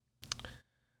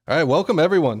All right, welcome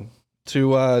everyone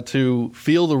to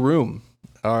Feel the Room,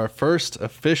 our first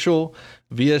official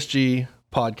VSG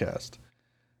podcast.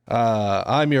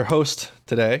 I'm your host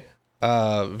today,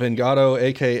 Vengato,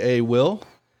 aka Will.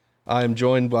 I'm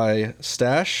joined by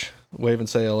Stash. Wave and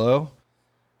say hello.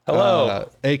 Hello.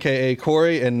 Aka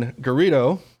Cory and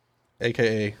Garrett,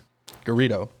 aka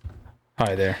Garrett.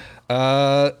 Hi there.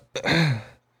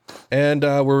 And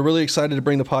we're really excited to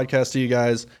bring the podcast to you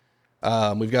guys.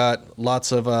 We've got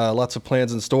lots of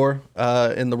plans in store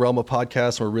in the realm of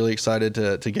podcasts. We're really excited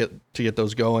to get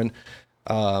those going.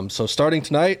 So starting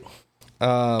tonight,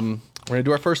 we're gonna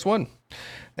do our first one,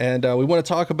 and we want to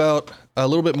talk about a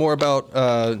little bit more about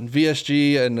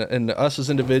VSG and us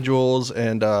as individuals,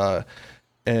 and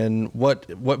what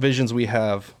visions we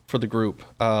have for the group.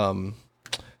 And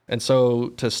so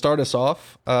to start us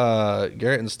off,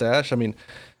 Garrett and Stash, I mean,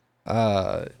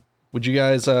 would you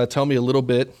guys tell me a little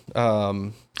bit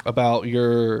about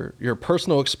your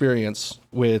personal experience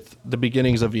with the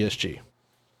beginnings of VSG?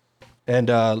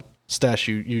 And Stash,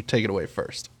 you take it away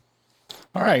first.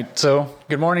 All right. So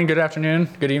good morning, good afternoon,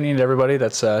 good evening to everybody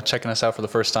that's checking us out for the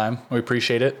first time. We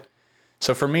appreciate it.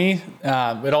 So for me,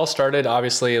 it all started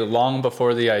obviously long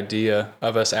before the idea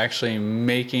of us actually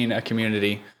making a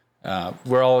community.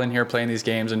 We're all in here playing these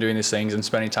games and doing these things and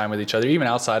spending time with each other, even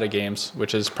outside of games,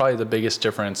 which is probably the biggest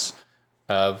difference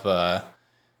of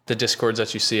the discords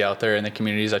that you see out there and the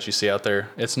communities that you see out there.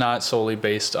 It's not solely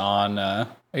based on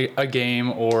a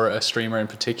game or a streamer in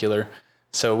particular.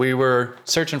 So we were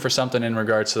searching for something in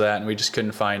regards to that, and we just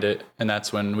couldn't find it. And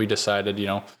that's when we decided,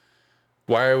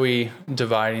 why are we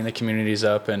dividing the communities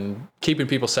up and keeping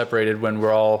people separated when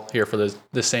we're all here for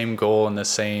the same goal and the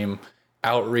same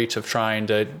outreach of trying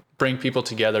to bring people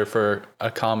together for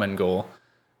a common goal,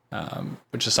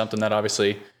 which is something that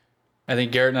obviously I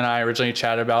think Garrett and I originally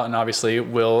chatted about, and obviously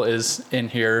Will is in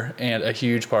here and a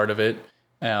huge part of it.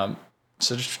 So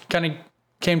just kind of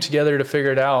came together to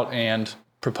figure it out and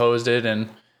proposed it, and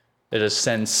it has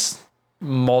since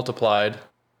multiplied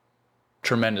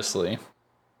tremendously.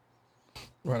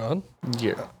 Right on.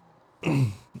 Yeah.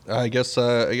 I guess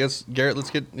Garrett,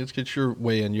 let's get your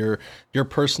way in, your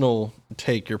personal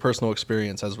take, your personal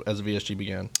experience as VSG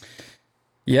began.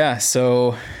 Yeah.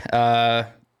 So,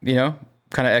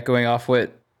 kind of echoing off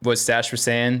what Stash was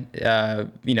saying,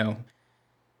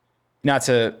 not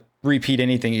to repeat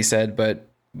anything he said, but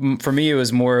for me, it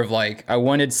was more of like, I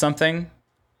wanted something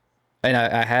and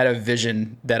I had a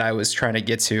vision that I was trying to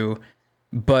get to,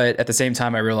 but at the same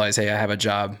time I realized, hey, I have a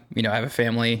job, I have a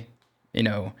family,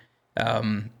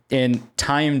 and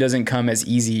time doesn't come as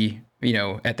easy,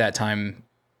 at that time,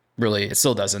 really, it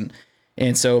still doesn't.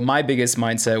 And so my biggest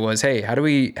mindset was, hey, how do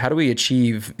we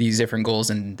achieve these different goals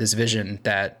and this vision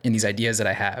and these ideas that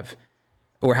I have,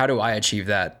 or how do I achieve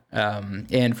that?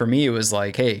 And for me, it was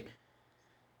like, hey,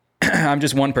 I'm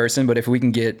just one person, but if we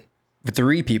can get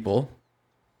 3 people,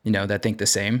 that think the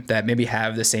same, that maybe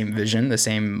have the same vision, the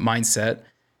same mindset,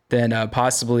 then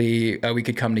possibly we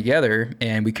could come together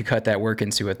and we could cut that work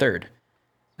into a third.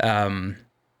 And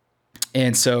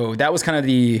so that was kind of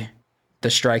the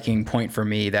striking point for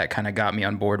me that kind of got me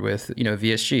on board with,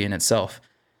 VSG in itself.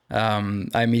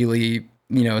 I immediately,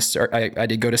 I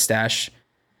did go to Stash.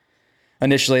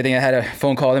 Initially, I think I had a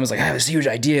phone call. And was like, I have this huge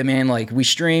idea, man. Like, we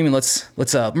stream and let's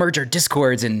merge our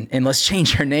Discords and let's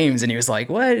change our names. And he was like,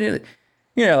 what?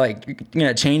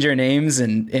 Change our names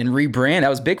and rebrand. That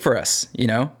was big for us, Stash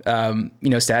and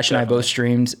Definitely. I both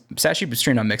streamed. Stash, you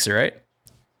streamed on Mixer, right?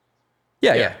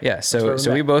 Yeah. So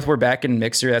we both were back in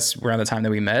Mixer. That's around the time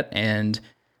that we met. And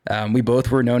we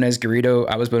both were known as Garrett.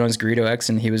 I was known as Garrett X,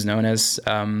 and he was known as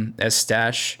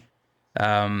Stash.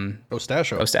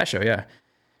 Ostachio, yeah.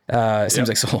 It seems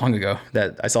like so long ago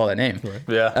that I saw that name. Right.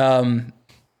 Yeah.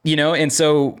 And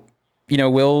so,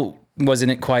 Will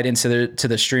wasn't quite into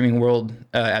the streaming world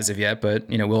as of yet, but,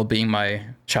 Will being my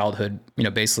childhood,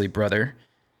 basically brother,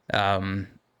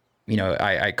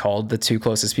 I called the 2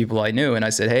 closest people I knew and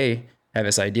I said, hey, I have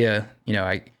this idea.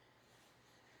 I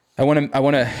want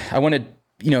to,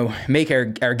 make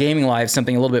our gaming lives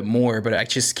something a little bit more, but I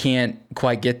just can't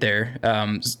quite get there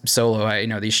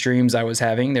solo. These streams I was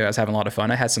having a lot of fun.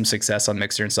 I had some success on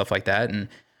Mixer and stuff like that. And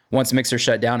once Mixer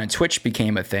shut down and Twitch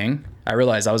became a thing, I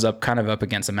realized I was up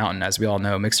against a mountain. As we all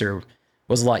know, Mixer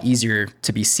was a lot easier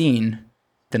to be seen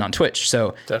than on Twitch.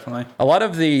 So Definitely. a lot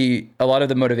of the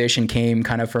motivation came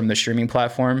kind of from the streaming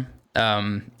platform.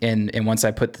 And once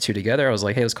I put the 2 together, I was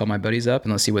like, hey, let's call my buddies up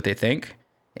and let's see what they think.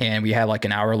 And we had like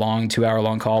an 2 hour long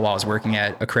call while I was working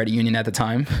at a credit union at the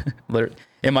time.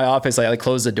 in my office. I like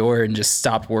closed the door and just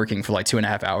stopped working for like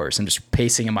 2.5 hours. I'm just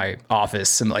pacing in my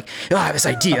office and like, oh, I have this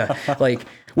idea. Like,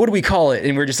 what do we call it?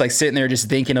 And we're just like sitting there just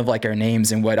thinking of like our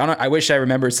names and what. I wish I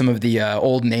remembered some of the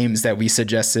old names that we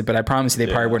suggested, but I promise you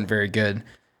they probably weren't very good.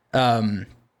 And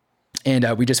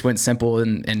we just went simple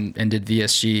and did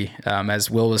VSG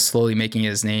as Will was slowly making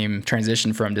his name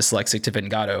transition from dyslexic to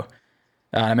Vengato.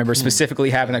 I remember specifically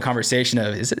having a conversation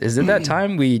of, is it that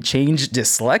time we changed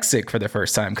dyslexic for the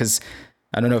first time? Because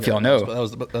I don't know if y'all know.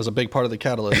 That was a big part of the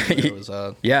catalyst. It was,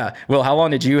 yeah. Well, how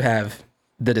long did you have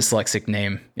the dyslexic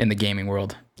name in the gaming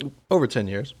world? over 10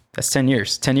 years. That's 10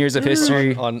 years. 10 years of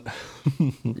history.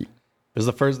 It was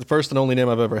the first and only name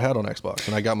I've ever had on Xbox,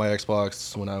 and I got my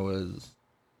Xbox when I was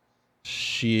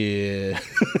had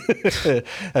to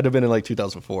have been in like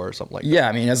 2004 or something like that. Yeah,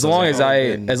 I mean, as long as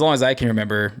I can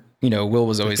remember, Will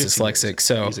was always dyslexic.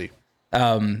 So, easy.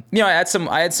 I had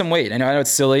some weight. I know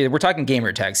it's silly. We're talking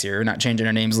gamer tags here. We're not changing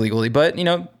our names legally, but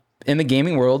in the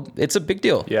gaming world, it's a big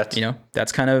deal. Yeah.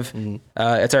 That's kind of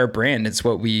it's our brand. It's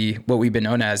what we've been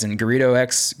known as. And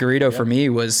Garrido for me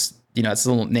was, it's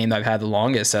the name that I've had the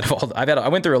longest out of all. I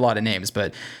went through a lot of names,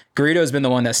 but Garrido has been the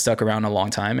one that stuck around a long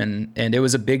time, and it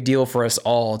was a big deal for us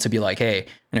all to be like, hey,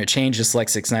 we're gonna change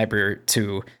Dyslexic Sniper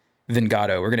to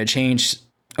Vengato. We're gonna change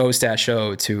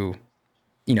O-Stash-O to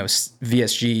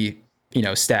VSG.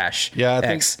 Stash. Yeah, I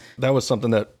think that was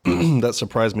something that that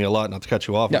surprised me a lot. Not to cut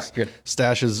you off. Yeah, good.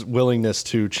 Stash's willingness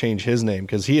to change his name,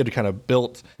 because he had kind of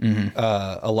built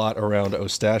a lot around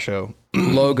O-Stash-O.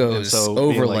 Logos,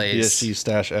 overlays, like VSG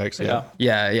Stash X. Yeah.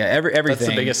 Everything. That's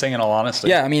the biggest thing in all honesty.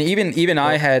 Yeah, I mean, even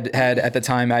I had at the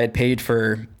time I had paid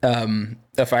for a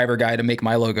Fiverr guy to make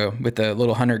my logo with the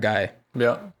little hunter guy.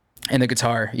 Yeah. And the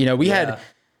guitar. We had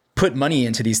put money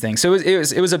into these things. So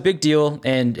it was a big deal.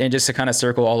 And just to kind of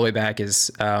circle all the way back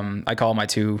is I call my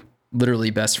two literally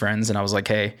best friends, and I was like,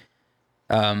 hey,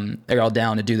 they're all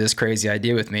down to do this crazy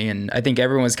idea with me. And I think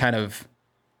everyone's kind of,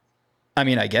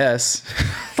 I guess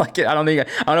like, I don't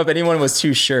know if anyone was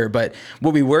too sure, but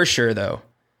what we were sure though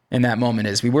in that moment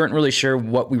is we weren't really sure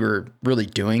what we were really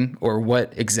doing or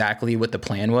what the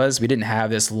plan was. We didn't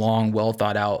have this long, well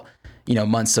thought out,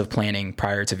 months of planning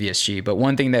prior to VSG. But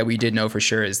one thing that we did know for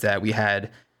sure is that we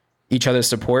had each other's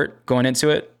support going into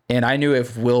it. And I knew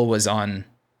if Will was on,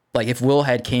 like if Will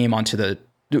had came onto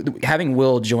having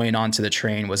Will join onto the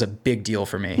train was a big deal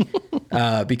for me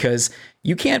because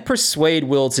you can't persuade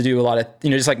Will to do a lot of,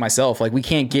 just like myself, like we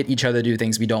can't get each other to do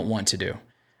things we don't want to do.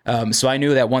 So I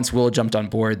knew that once Will jumped on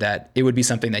board, that it would be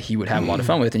something that he would have a lot of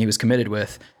fun with and he was committed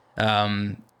with.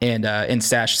 And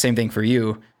Stash, same thing for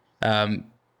you. It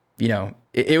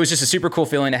was just a super cool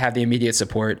feeling to have the immediate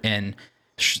support. And,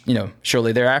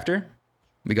 shortly thereafter,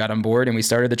 we got on board and we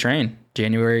started the train.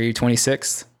 January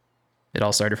 26th. It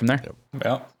all started from there.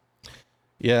 Yep.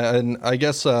 Yeah, and I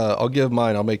guess I'll give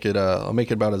mine. I'll make it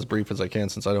about as brief as I can,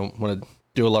 since I don't want to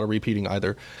do a lot of repeating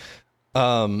either.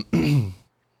 But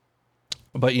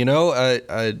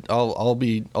I'll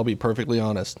be perfectly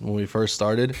honest. When we first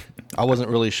started, I wasn't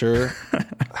really sure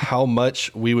how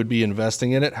much we would be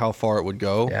investing in it, how far it would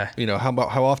go. Yeah.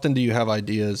 How often do you have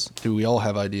ideas? Do we all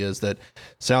have ideas that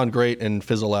sound great and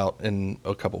fizzle out in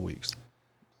a couple weeks?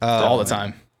 All the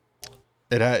time.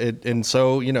 And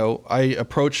so I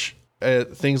approach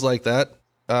things like that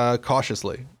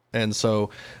cautiously, and so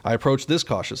I approach this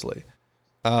cautiously,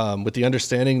 with the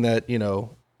understanding that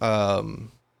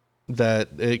that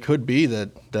it could be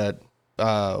that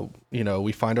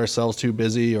we find ourselves too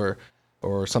busy or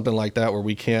something like that, where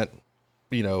we can't,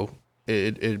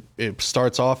 it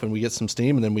starts off and we get some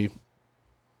steam, and then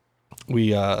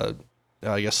we I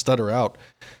guess stutter out.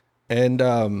 And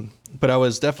but I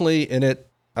was definitely in it.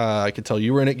 I could tell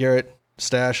you were in it, Garrett.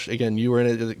 Stash, again, you were in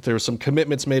it. There were some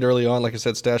commitments made early on. Like I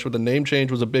said, Stash with the name change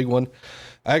was a big one.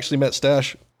 I actually met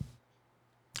Stash,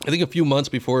 I think a few months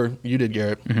before you did,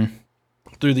 Garrett,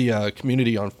 through the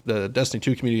community on the Destiny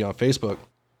 2 community on Facebook.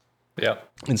 Yeah.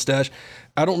 And Stash,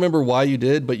 I don't remember why you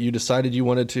did, but you decided you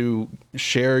wanted to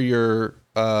share your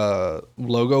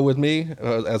logo with me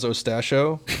as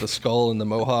O-Stash-O, the skull and the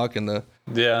mohawk and the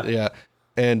yeah.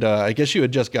 And I guess you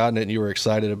had just gotten it and you were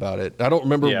excited about it. I don't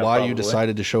remember why you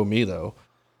decided to show me though,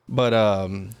 but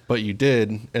you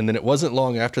did. And then it wasn't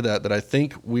long after that I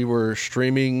think we were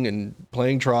streaming and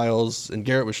playing Trials, and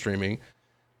Garrett was streaming,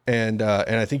 and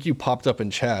I think you popped up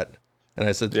in chat, and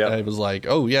I said, I was like,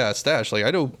 oh yeah, Stash. Like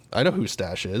I know who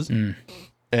Stash is, and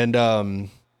we kind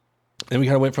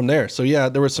of went from there. So yeah,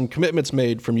 there were some commitments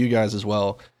made from you guys as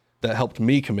well that helped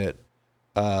me commit.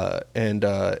 And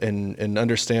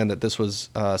understand that this was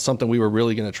something we were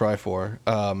really going to try for.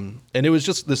 And it was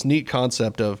just this neat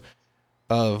concept of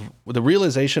the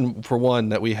realization, for one,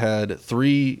 that we had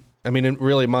three. I mean,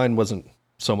 really, mine wasn't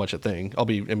so much a thing.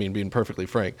 Being perfectly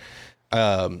frank.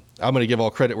 I'm going to give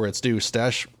all credit where it's due.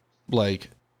 Stash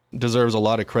deserves a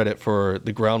lot of credit for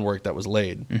the groundwork that was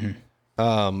laid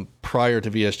prior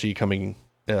to VSG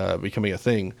becoming a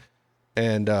thing.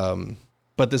 And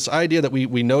but this idea that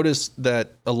we noticed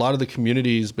that a lot of the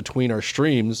communities between our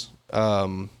streams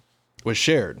was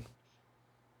shared,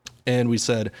 and we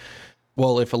said,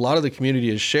 well, if a lot of the community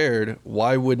is shared,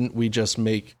 why wouldn't we just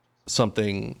make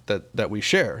something that we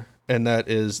share? And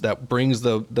that brings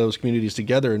those communities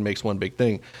together and makes one big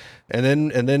thing. And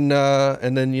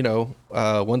then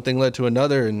one thing led to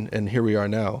another, and here we are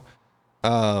now.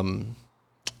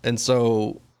 And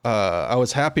so I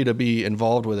was happy to be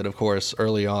involved with it, of course,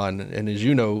 early on. And as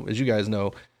you guys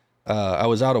know, I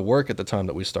was out of work at the time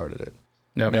that we started it.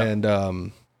 Yep.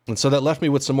 And so that left me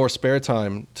with some more spare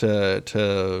time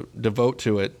to devote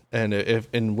to it, and if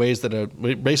in ways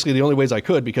that basically the only ways I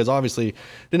could, because obviously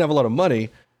didn't have a lot of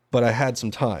money, but I had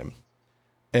some time,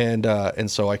 and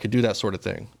so I could do that sort of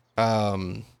thing.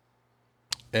 And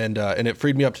it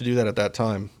freed me up to do that at that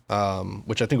time,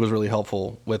 which I think was really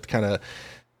helpful with kind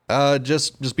of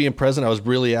just being present. I was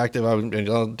really active. I was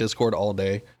on Discord all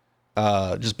day,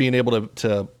 just being able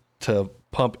to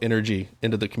pump energy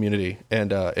into the community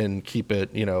and keep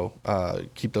it,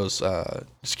 keep the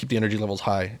energy levels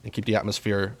high and keep the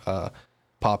atmosphere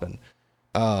popping.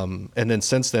 And then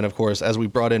since then, of course, as we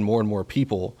brought in more and more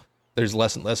people, there's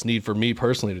less and less need for me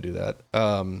personally to do that,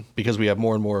 because we have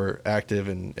more and more active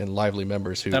and lively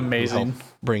members who help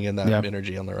bring in that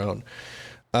energy on their own.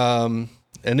 And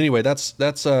anyway, that's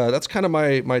kind of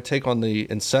my take on the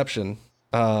inception.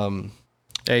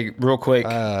 Hey, real quick,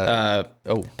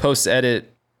 post edit,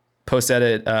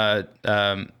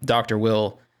 Dr.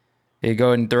 Will, hey, go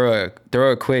ahead and throw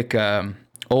a quick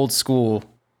old school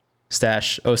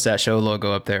Stash O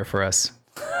logo up there for us.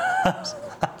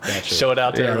 Show it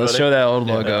out to everybody. Let's show that old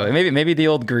logo. And maybe the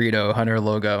old Greedo Hunter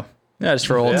logo. Yeah, just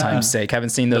for old time's sake. Haven't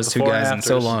seen those two guys in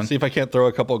so long. See if I can't throw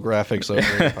a couple of graphics over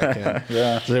it if I can.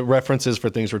 Yeah. The references for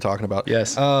things we're talking about.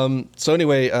 Yes. So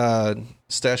anyway,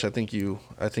 Stash, I think you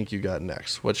got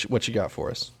next. What you got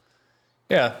for us?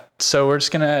 Yeah. So we're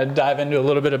just gonna dive into a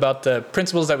little bit about the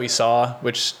principles that we saw,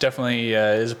 which definitely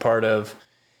is a part of,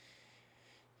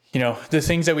 the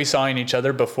things that we saw in each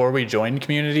other before we joined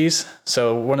communities.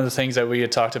 So one of the things that we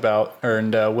had talked about,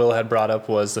 and Will had brought up,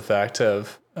 was the fact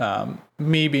of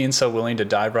me being so willing to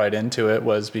dive right into it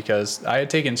was because I had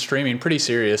taken streaming pretty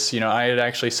serious. I had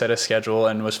actually set a schedule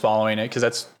and was following it,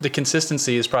 because the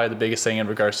consistency is probably the biggest thing in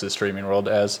regards to the streaming world.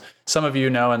 As some of you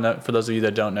know, and for those of you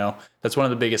that don't know, that's one of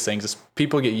the biggest things is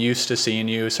people get used to seeing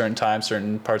you certain times,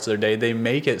 certain parts of their day. They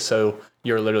make it so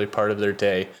you're literally part of their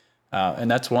day.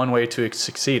 And that's one way to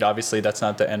succeed. Obviously, that's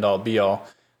not the end all be all.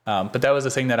 But that was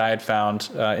the thing that I had found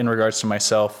in regards to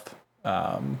myself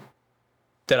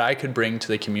that I could bring to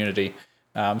the community.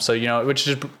 Which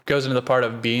just goes into the part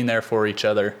of being there for each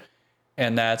other.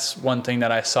 And that's one thing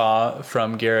that I saw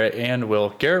from Garrett and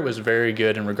Will. Garrett was very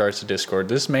good in regards to Discord.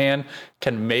 This man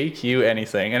can make you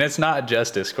anything. And it's not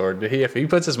just Discord. If he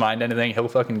puts his mind to anything, he'll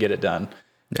fucking get it done.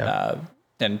 Yeah.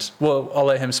 And I'll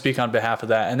let him speak on behalf of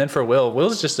that. And then for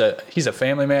Will's he's a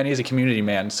family man. He's a community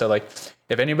man. So if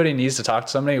anybody needs to talk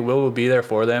to somebody, will be there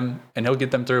for them, and he'll get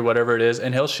them through whatever it is.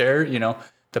 And he'll share,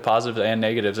 the positives and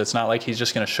negatives. It's not like he's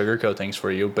just going to sugarcoat things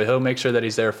for you, but he'll make sure that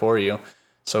he's there for you.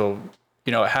 So,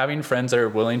 having friends that are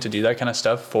willing to do that kind of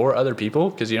stuff for other people,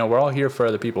 because, we're all here for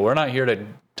other people. We're not here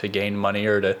to gain money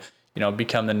or to,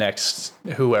 become the next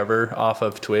whoever off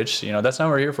of Twitch. That's not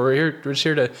what we're here for. We're just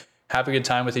here to have a good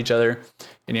time with each other.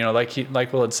 And,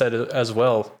 like Will had said as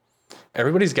well,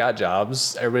 everybody's got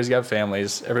jobs, everybody's got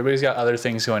families, everybody's got other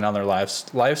things going on in their lives.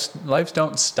 Lives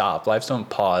don't stop. Lives don't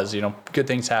pause. Good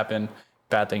things happen,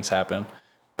 bad things happen.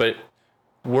 But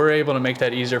we're able to make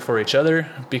that easier for each other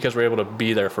because we're able to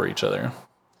be there for each other.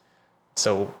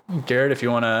 So, Garrett, if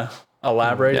you want to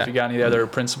elaborate, if you got any other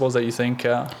principles that you think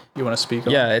you want to speak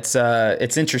on. Yeah,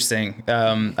 it's interesting.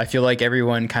 I feel like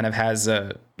everyone kind of has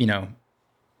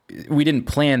we didn't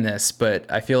plan this,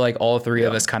 but I feel like all three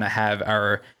of us kind of have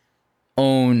our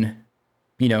own,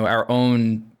 we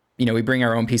bring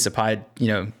our own piece of pie,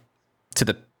 to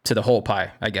the whole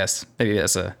pie, I guess. Maybe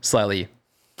that's a slightly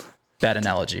bad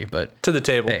analogy, but to the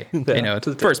table. Hey, to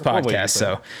the first podcast.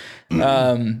 So,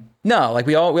 no,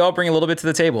 we all bring a little bit to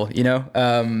the table, to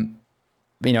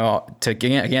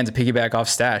piggyback off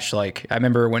Stash. I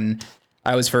remember when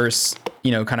I was first,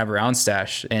 kind of around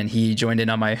Stash, and he joined in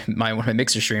on one of my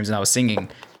mixer streams, and I was singing.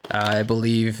 I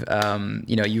believe,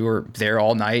 you were there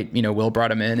all night. Will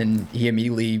brought him in, and he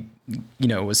immediately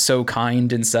was so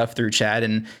kind and stuff through chat.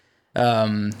 And,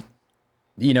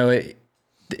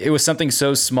 it was something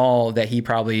so small that he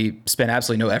probably spent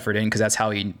absolutely no effort in, because that's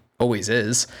how he always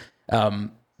is.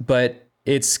 But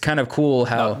it's kind of cool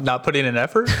how not putting in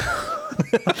effort.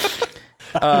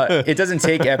 it doesn't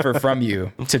take effort from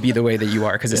you to be the way that you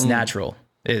are, because it's natural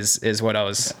is what I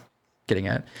was getting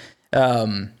at.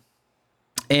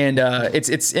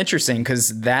 It's interesting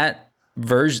because that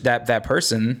that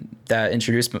person that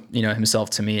introduced himself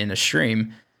to me in a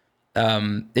stream,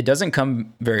 it doesn't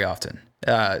come very often.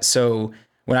 So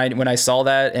when I saw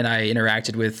that and I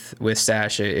interacted with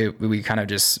Stash, we kind of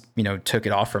just took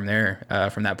it off from there,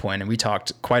 from that point, and we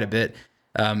talked quite a bit.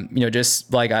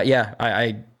 Just like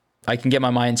I can get my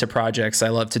mind to projects. I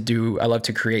love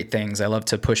to create things. I love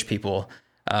to push people.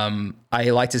 I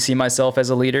like to see myself as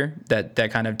a leader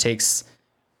that kind of takes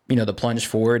the plunge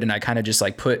forward, and I kind of just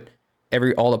like put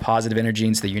all the positive energy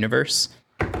into the universe.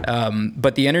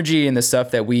 But the energy and the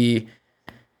stuff the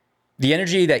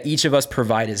energy that each of us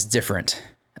provide is different.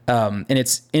 And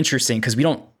it's interesting because we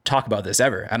don't talk about this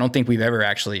ever. I don't think we've ever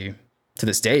actually to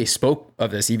this day spoke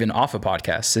of this even off of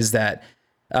podcasts, is that,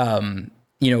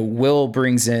 Will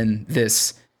brings in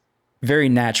this very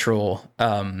natural,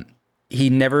 he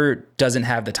never doesn't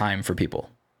have the time for people.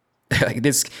 Like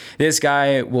this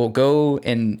guy will go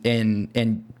and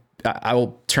I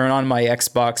will turn on my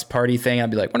Xbox party thing. I'll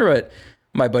be like, wonder what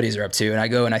my buddies are up to. And I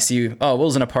go and I see, oh,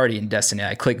 Will's in a party in Destiny.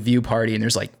 I click view party and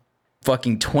there's like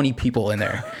fucking 20 people in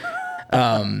there.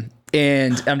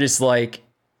 And I'm just like,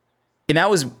 and that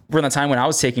was around the time when I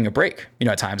was taking a break.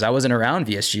 At times I wasn't around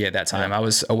VSG at that time. I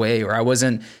was away, or I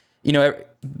wasn't,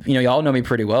 y'all know me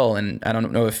pretty well. And I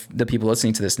don't know if the people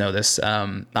listening to this know this.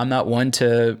 I'm not one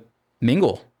to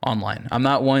mingle online. I'm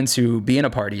not one to be in a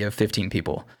party of 15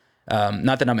 people.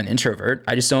 Not that I'm an introvert.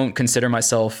 I just don't consider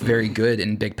myself very good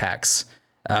in big packs.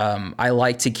 I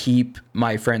like to keep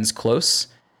my friends close.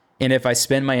 And if I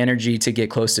spend my energy to get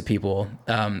close to people,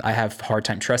 I have a hard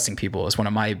time trusting people. Is one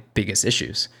of my biggest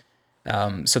issues.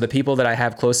 So the people that I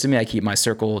have close to me, I keep my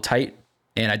circle tight,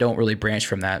 and I don't really branch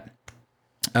from that.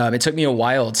 It took me a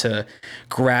while to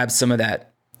grab some of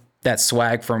that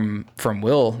swag from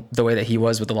Will, the way that he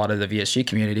was with a lot of the VSG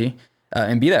community,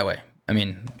 and be that way. I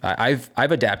mean, I've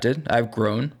adapted, I've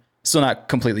grown, still not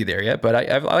completely there yet, but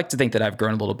I like to think that I've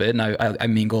grown a little bit, and I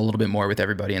mingle a little bit more with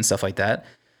everybody and stuff like that.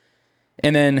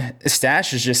 And then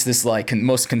Stash is just this like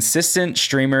most consistent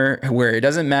streamer where it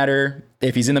doesn't matter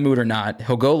if he's in the mood or not,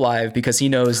 he'll go live because he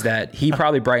knows that he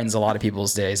probably brightens a lot of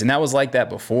people's days. And that was like that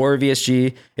before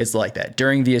VSG. It's like that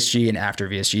during VSG and after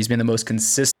VSG. He's been the most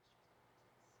consistent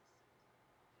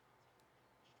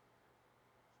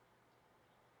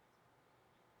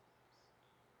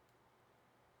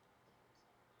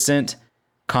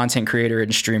content creator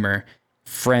and streamer,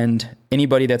 friend,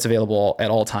 anybody that's available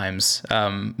at all times,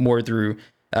 more through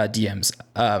DMs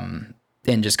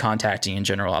and just contacting in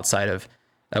general outside of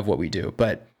what we do.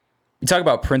 But you talk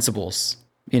about principles,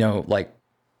 like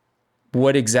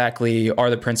what exactly are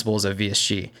the principles of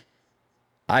VSG?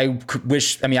 I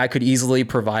could easily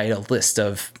provide a list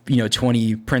of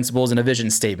 20 principles and a vision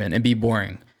statement and be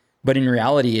boring. But in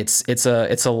reality, it's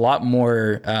a lot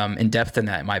more in depth than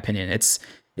that, in my opinion.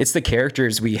 It's the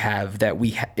characters we have that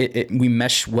we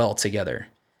mesh well together.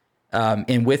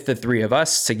 And with the three of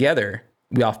us together,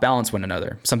 we off balance one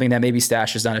another. Something that maybe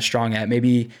Stash is not as strong at,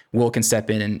 maybe Will can step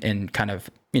in and kind of,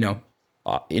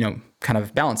 kind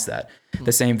of balance that.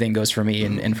 The same thing goes for me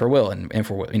and for Will and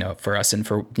for, for us and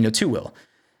for, to Will.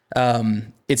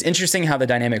 It's interesting how the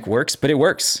dynamic works, but it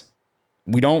works.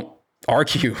 We don't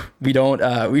argue. We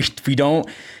don't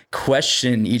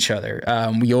question each other.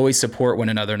 We always support one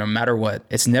another no matter what.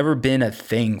 It's never been a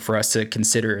thing for us to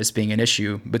consider as being an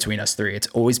issue between us three. It's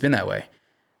always been that way.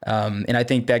 And I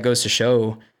think that goes to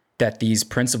show that these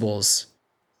principles,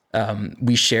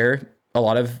 we share a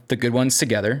lot of the good ones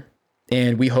together,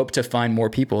 and we hope to find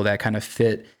more people that kind of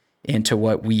fit into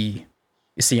what we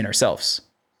see in ourselves.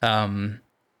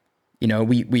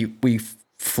 We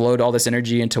flowed all this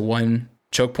energy into one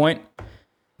choke point,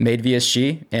 made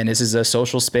VSG, and this is a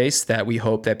social space that we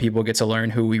hope that people get to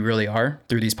learn who we really are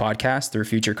through these podcasts, through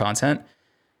future content.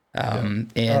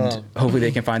 Hopefully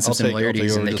they can find some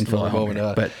similarities and they can feel at home in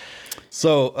it. But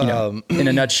so, in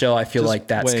a nutshell, I feel like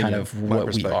that's kind of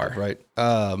what we are. Right.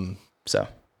 So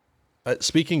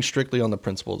speaking strictly on the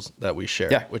principles that we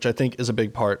share, which I think is a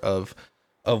big part of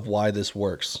why this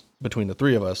works between the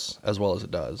three of us as well as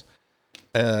it does.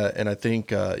 And I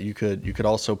think you could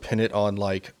also pin it on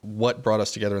like what brought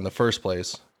us together in the first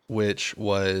place, which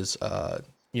was a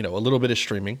little bit of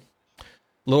streaming, a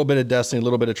little bit of Destiny, a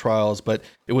little bit of Trials, but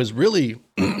it was really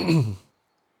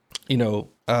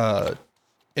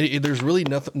there's really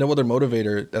no other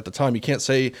motivator at the time. You can't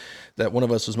say that one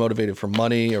of us was motivated for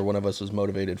money or one of us was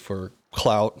motivated for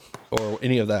clout or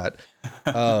any of that.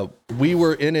 We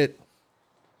were in it.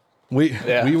 We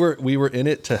were in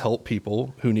it to help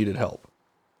people who needed help.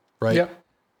 Right. Yep.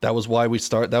 That was why we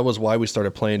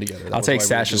started playing together. I'll take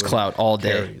Stash's clout all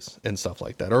day and stuff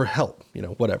like that, or help,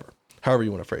 whatever, however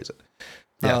you want to phrase it.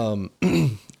 Yeah.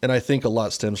 And I think a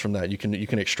lot stems from that. You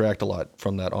can extract a lot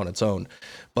from that on its own,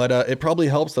 but it probably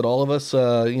helps that all of us,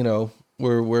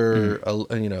 we're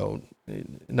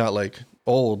not like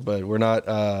old, but we're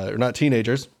not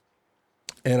teenagers.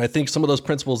 And I think some of those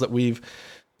principles that we've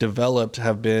developed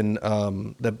have been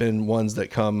ones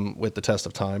that come with the test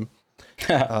of time.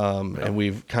 And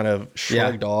we've kind of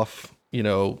shrugged off,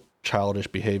 childish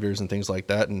behaviors and things like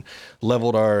that, and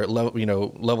leveled our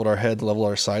head, leveled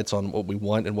our sights on what we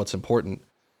want and what's important.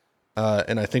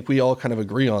 And I think we all kind of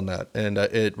agree on that. And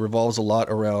it revolves a lot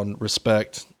around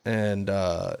respect and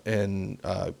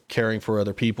caring for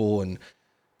other people and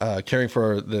caring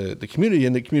for the community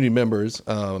and the community members,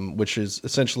 which is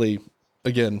essentially,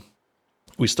 again,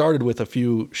 we started with a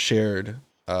few shared.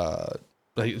 I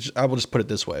will just put it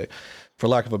this way, for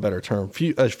lack of a better term,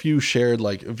 a few shared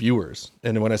like viewers.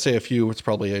 And when I say a few, it's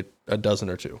probably a dozen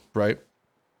or two, right?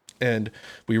 And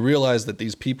we realized that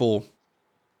these people,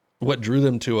 what drew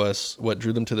them to us, what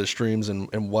drew them to the streams,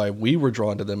 and why we were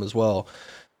drawn to them as well,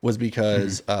 was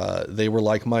because they were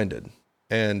like-minded.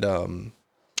 And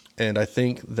I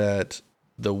think that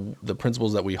the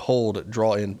principles that we hold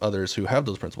draw in others who have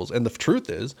those principles. And the truth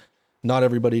is, not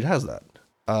everybody has that.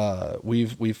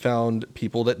 We've found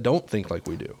people that don't think like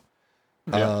we do.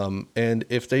 Yeah. And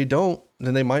if they don't,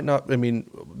 then they might not. I mean,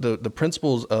 the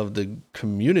principles of the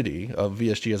community of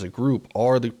VSG as a group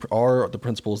are the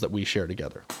principles that we share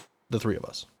together, the three of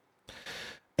us.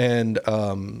 And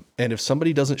if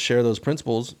somebody doesn't share those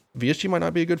principles, VSG might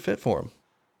not be a good fit for them.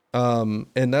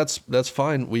 And that's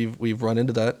fine. We've run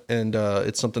into that, and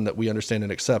it's something that we understand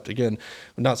and accept. Again,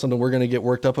 not something we're going to get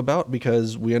worked up about,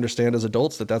 because we understand as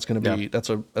adults that that's going to be that's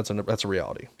a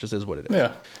reality. Just is what it is.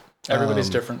 Yeah, everybody's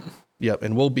different. Yep,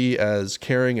 and we'll be as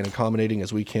caring and accommodating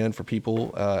as we can for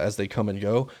people as they come and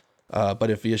go. But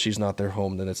if VSG's not their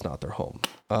home, then it's not their home.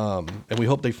 And we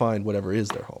hope they find whatever is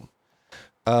their home.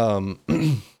 I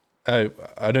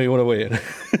know you want to weigh in.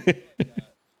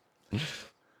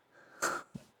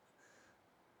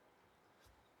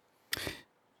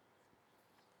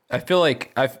 I feel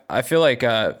like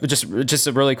just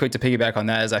really quick to piggyback on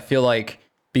that is, I feel like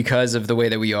because of the way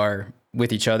that we are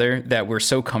with each other, that we're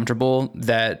so comfortable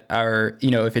that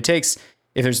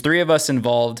if there's three of us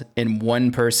involved and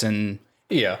one person,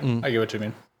 I get what you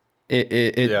mean.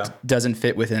 It doesn't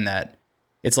fit within that.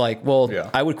 It's like,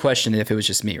 I would question it if it was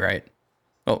just me, right?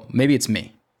 Oh, maybe it's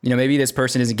me. Maybe this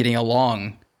person isn't getting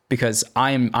along because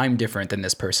I'm different than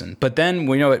this person. But then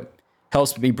it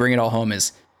helps me bring it all home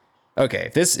is,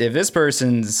 okay, if this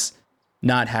person's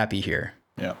not happy here,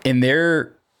 and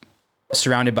they're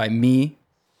surrounded by me,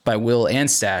 by Will and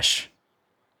Stash,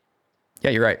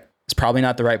 you're right. It's probably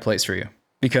not the right place for you,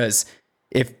 because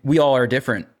if we all are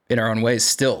different in our own ways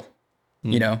still,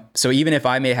 so even if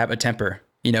I may have a temper,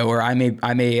 or I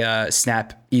may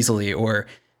snap easily or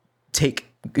take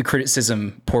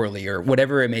criticism poorly or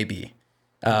whatever it may be,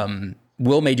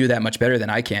 Will may do that much better than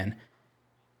I can.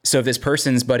 So if this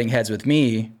person's butting heads with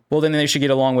me, well, then they should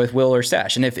get along with Will or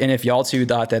Stash. And if y'all two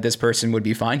thought that this person would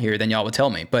be fine here, then y'all would tell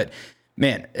me. But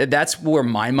man, that's where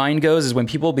my mind goes, is when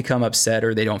people become upset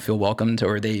or they don't feel welcomed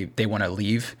or they want to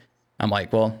leave. I'm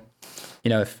like, well,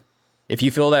 if you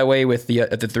feel that way with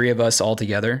the three of us all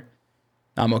together,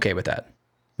 I'm okay with that.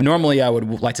 Normally, I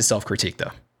would like to self-critique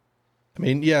though. I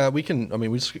mean, we can. I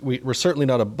mean, we're certainly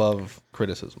not above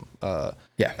criticism.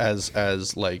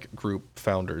 As like group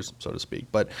founders, so to speak.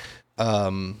 But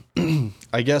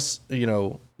I guess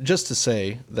just to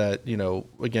say that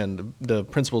again, the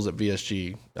principles that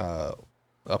VSG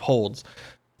upholds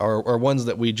are ones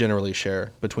that we generally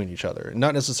share between each other.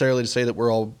 Not necessarily to say that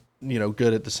we're all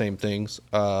good at the same things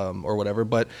or whatever,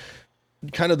 but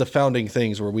kind of the founding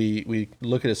things where we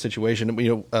look at a situation.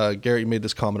 And Garrett, you made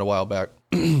this comment a while back.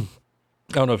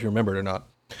 I don't know if you remember it or not,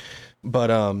 but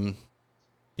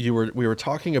we were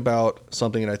talking about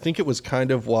something, and I think it was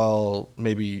kind of while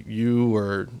maybe you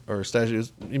or Stash,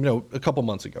 a couple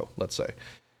months ago, let's say,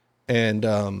 and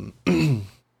and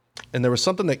there was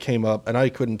something that came up, and I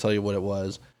couldn't tell you what it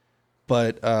was,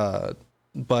 but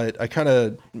I kind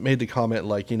of made the comment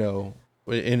like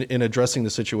in addressing the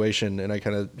situation, and I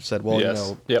kind of said,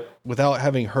 well, without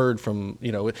having heard from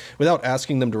without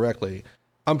asking them directly,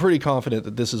 I'm pretty confident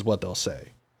that this is what they'll say,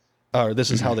 or this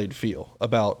is how they'd feel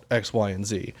about X, Y, and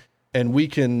Z. and we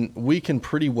can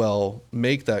pretty well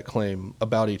make that claim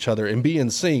about each other and be in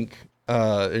sync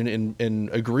and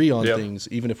agree on things,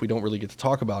 even if we don't really get to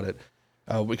talk about it,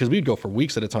 because we'd go for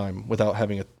weeks at a time without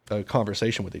having a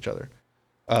conversation with each other,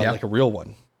 like a real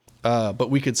one. But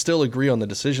we could still agree on the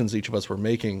decisions each of us were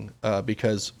making,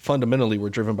 because fundamentally we're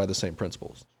driven by the same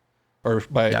principles, or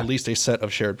by at least a set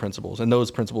of shared principles. And those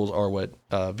principles are what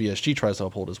VSG tries to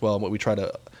uphold as well, and what we try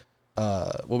to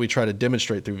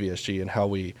demonstrate through VSG, and how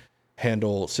we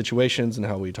handle situations, and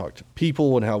how we talk to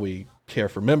people, and how we care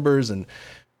for members, and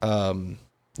our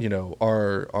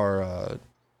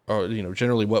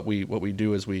generally what we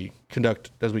do as we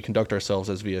conduct ourselves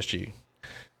as VSG.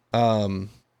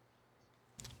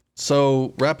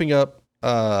 So wrapping up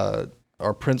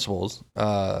our principles,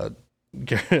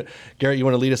 Garrett, you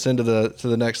want to lead us into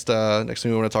the next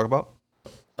thing we want to talk about?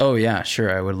 Oh yeah,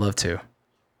 sure. I would love to.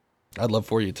 I'd love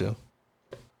for you to.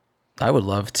 I would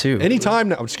love to. Anytime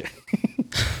now. I'm just kidding.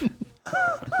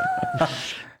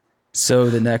 So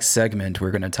the next segment,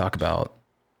 we're going to talk about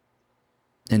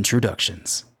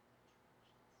introductions.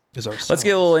 Let's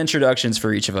get a little introductions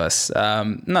for each of us.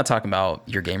 I'm not talking about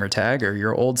your gamer tag or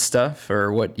your old stuff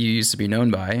or what you used to be known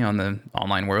by on the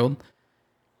online world.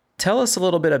 Tell us a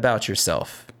little bit about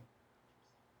yourself.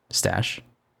 Stash,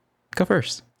 go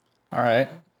first. All right.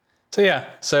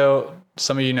 So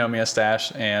some of you know me as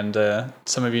Stash, and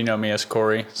some of you know me as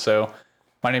Cory. So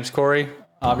my name's Cory.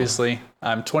 Obviously,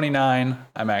 I'm 29.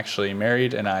 I'm actually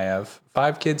married, and I have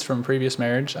 5 kids from a previous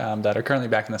marriage that are currently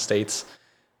back in the States,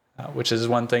 which is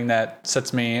one thing that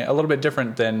sets me a little bit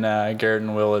different than Garrett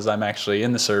and Will, as I'm actually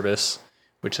in the service,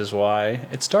 which is why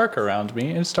it's dark around me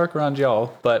and it's dark around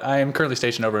y'all. But I am currently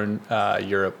stationed over in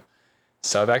Europe.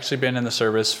 So I've actually been in the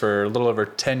service for a little over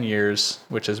 10 years,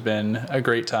 which has been a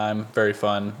great time, very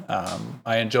fun.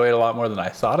 I enjoy it a lot more than I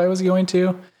thought I was going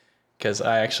to, because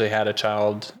I actually had a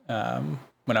child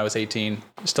when I was 18,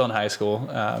 still in high school,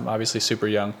 obviously super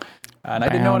young. And I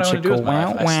didn't know what I wanted to do with my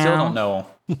life. I still don't know.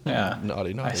 Yeah,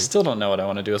 naughty. I still don't know what I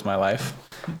want to do with my life.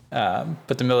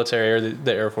 But the military, or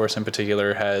the Air Force in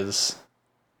particular, has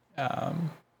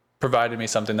provided me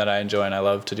something that I enjoy and I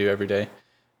love to do every day.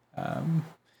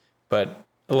 But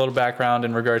a little background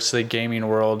in regards to the gaming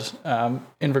world.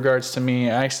 In regards to me,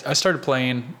 I started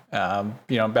playing,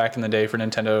 back in the day for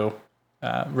Nintendo,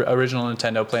 original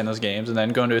Nintendo, playing those games, and then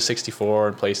going to a 64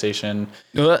 and PlayStation,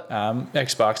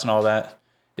 Xbox, and all that.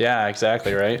 Yeah,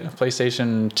 exactly, right?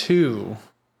 PlayStation 2.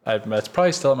 That's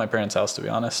probably still at my parents' house, to be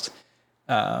honest.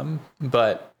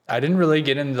 But I didn't really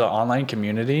get into the online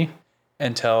community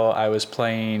until I was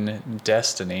playing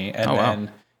Destiny, and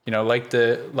then like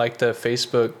the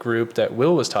Facebook group that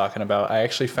Will was talking about, I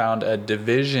actually found a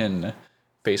Division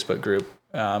Facebook group,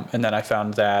 and then I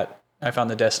found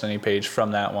the Destiny page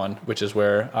from that one, which is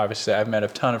where obviously I've met a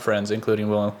ton of friends, including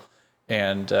Will,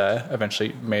 and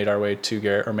eventually made my way to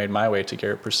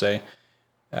Garrett per se.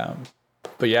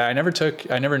 But yeah, I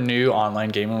never knew online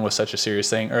gaming was such a serious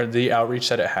thing, or the outreach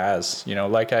that it has.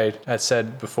 Like I had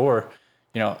said before,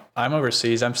 I'm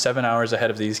overseas. I'm 7 hours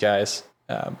ahead of these guys.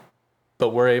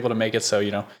 But we're able to make it so,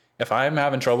 if I'm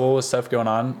having trouble with stuff going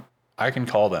on, I can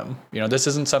call them. This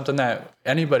isn't something that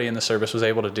anybody in the service was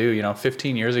able to do.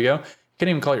 15 years ago, you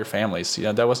couldn't even call your families.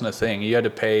 That wasn't a thing. You had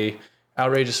to pay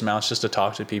outrageous amounts just to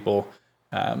talk to people.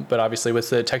 But obviously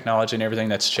with the technology and everything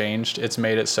that's changed, it's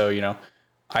made it so,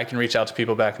 I can reach out to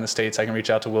people back in the States. I can reach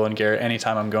out to Will and Garrett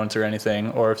anytime I'm going through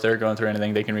anything, or if they're going through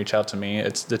anything, they can reach out to me.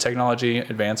 It's the technology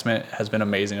advancement has been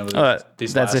amazing over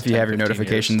these last 10, if you have your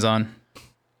notifications on.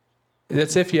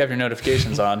 That's if you have your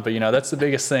notifications on, but that's the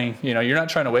biggest thing. You're not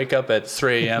trying to wake up at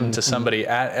 3 a.m. to somebody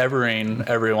at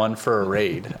everyone for a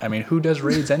raid. I mean, who does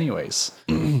raids anyways?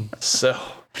 So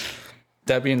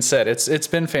that being said, it's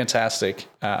been fantastic.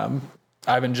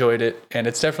 I've enjoyed it, and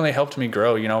it's definitely helped me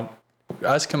grow.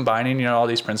 Us combining, all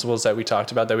these principles that we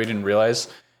talked about that we didn't realize,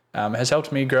 has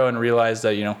helped me grow and realize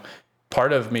that,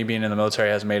 part of me being in the military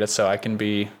has made it so I can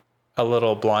be a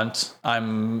little blunt.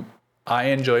 I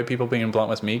enjoy people being blunt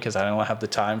with me because I don't have the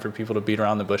time for people to beat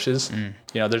around the bushes.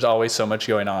 There's always so much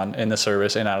going on in the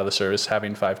service and out of the service,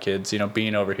 having 5 kids,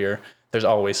 being over here, there's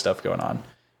always stuff going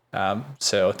on.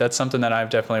 So that's something that I've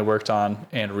definitely worked on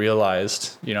and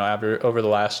realized, over the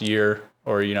last year,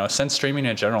 or, since streaming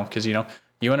in general, because,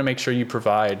 you want to make sure you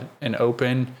provide an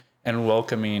open and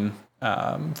welcoming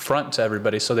front to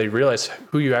everybody so they realize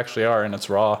who you actually are, and it's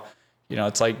raw.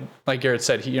 It's like Garrett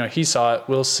said, he saw it,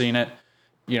 Will's seen it.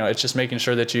 It's just making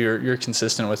sure that you're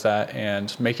consistent with that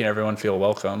and making everyone feel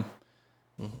welcome.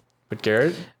 But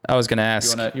Garrett, I was going to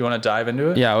ask, you want to dive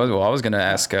into it? Yeah, I was going to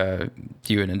ask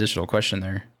you an additional question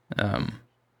there.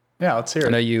 Yeah, let's hear it.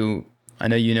 I know you I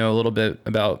know you know a little bit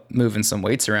about moving some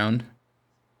weights around.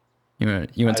 You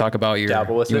want to talk about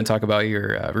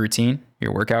your routine,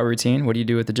 your workout routine? What do you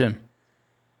do at the gym?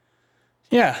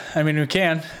 Yeah, I mean, we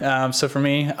can. So for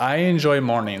me, I enjoy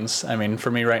mornings. I mean,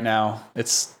 for me right now,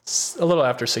 it's a little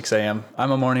after 6 a.m.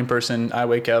 I'm a morning person. I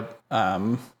wake up,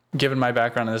 given my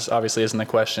background, this obviously isn't the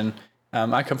question.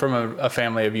 I come from a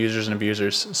family of users and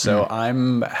abusers. So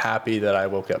I'm happy that I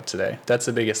woke up today. That's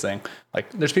the biggest thing.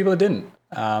 Like, there's people that didn't.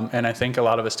 And I think a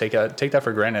lot of us take that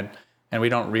for granted, and we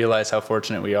don't realize how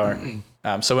fortunate we are.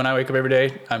 So when I wake up every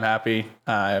day, I'm happy.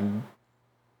 I'm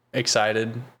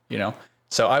excited,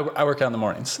 So I work out in the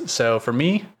mornings. So for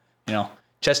me,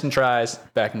 chest and tris,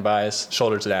 back and bis,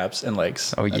 shoulders and abs, and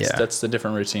legs. Oh, yeah. That's the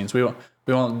different routines. We won't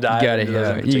dive into those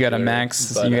in particular. You got a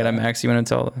max. You got a max. You want to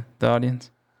tell the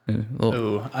audience?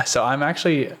 So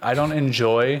I don't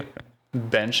enjoy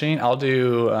benching. I'll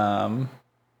do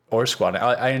or squatting.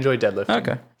 I enjoy deadlifting.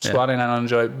 Okay. Squatting I don't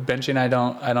enjoy. Benching I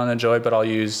don't enjoy, but I'll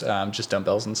use just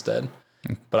dumbbells instead.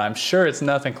 But I'm sure it's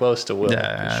nothing close to Will.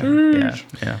 Yeah.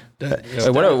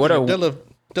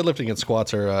 Deadlifting and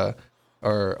squats are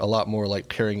a lot more like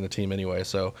carrying the team anyway,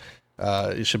 so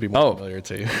it should be more familiar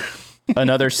to you.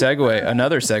 Another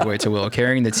segue to Will,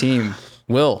 carrying the team.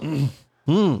 Will,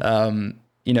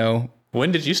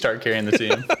 when did you start carrying the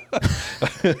team?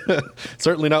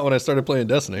 Certainly not when I started playing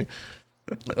Destiny.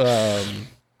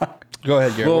 Go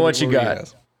ahead, Garrett. Well, what you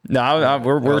got? No,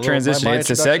 we're transitioning. It's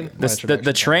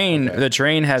the train. Okay. The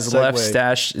train has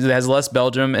left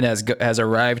Belgium and has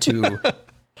arrived to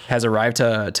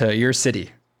your city.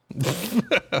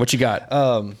 What you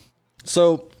got?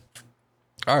 So,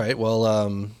 all right. Well,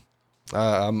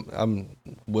 I'm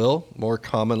Will, more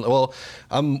common. Well,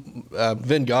 I'm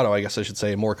Vin Gatto, I guess I should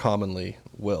say, more commonly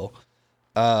Will.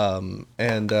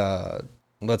 And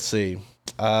let's see.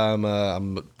 I'm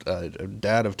a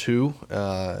dad of two,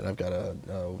 and I've got a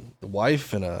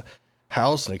wife and a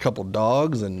house and a couple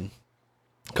dogs and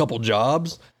a couple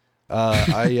jobs.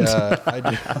 I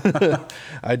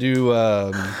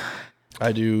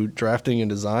do drafting and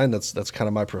design. That's kind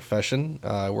of my profession.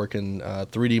 I work in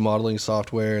 3D modeling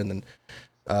software, and then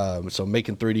so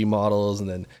making 3D models and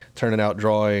then turning out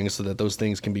drawings so that those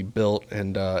things can be built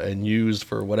and used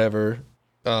for whatever.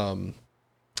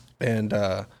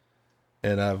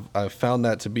 And I've found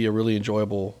that to be a really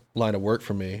enjoyable line of work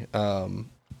for me. And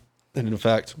in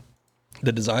fact,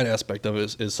 the design aspect of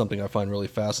it is something I find really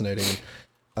fascinating.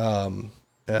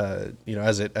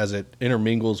 As it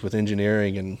intermingles with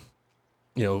engineering and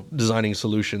designing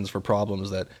solutions for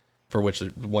problems for which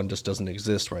one just doesn't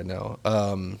exist right now,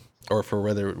 or for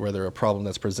whether a problem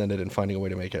that's presented and finding a way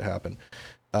to make it happen.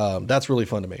 That's really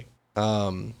fun to me.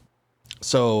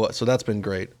 So that's been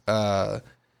great.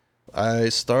 I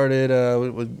started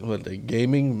with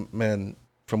gaming, man,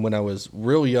 from when I was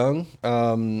real young.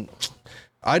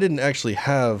 I didn't actually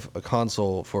have a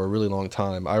console for a really long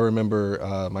time. I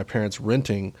remember my parents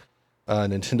renting a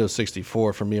Nintendo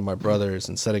 64 for me and my brothers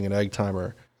and setting an egg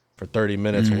timer for 30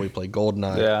 minutes when we played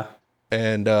GoldenEye. Yeah.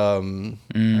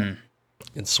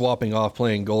 And swapping off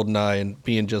playing GoldenEye and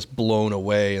being just blown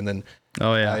away. And then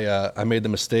I made the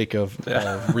mistake of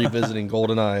revisiting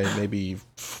GoldenEye maybe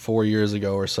 4 years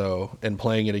ago or so and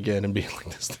playing it again and being like,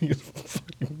 this thing is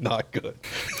fucking not good.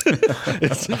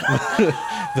 It's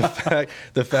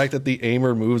the fact that the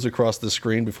aimer moves across the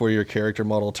screen before your character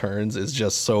model turns is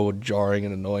just so jarring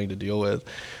and annoying to deal with.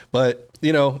 But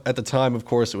at the time, of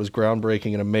course, it was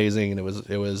groundbreaking and amazing, and it was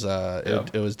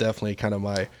definitely kind of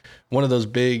one of those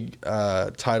big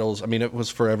titles. I mean, it was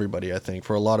for everybody. I think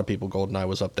for a lot of people, GoldenEye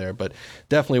was up there, but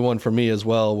definitely one for me as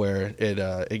well, where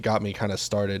it got me kind of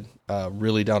started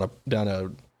really down a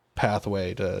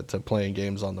pathway to playing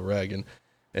games on the reg,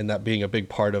 and that being a big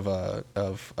part of a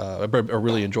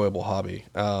really enjoyable hobby.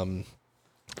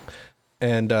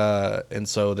 And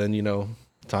so then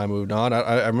time moved on.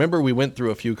 I remember we went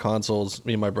through a few consoles.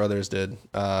 Me and my brothers did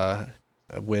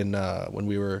when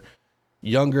we were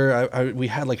younger. We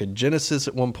had like a Genesis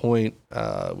at one point.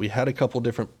 We had a couple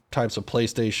different types of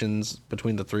PlayStations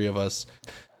between the three of us.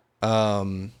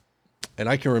 And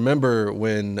I can remember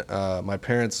when my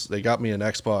parents, they got me an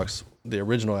Xbox, the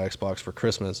original Xbox, for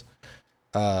Christmas.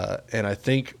 And I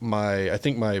think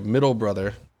my middle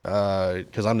brother,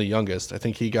 because I'm the youngest, I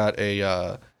think he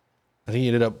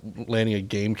ended up landing a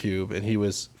GameCube, and he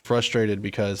was frustrated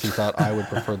because he thought I would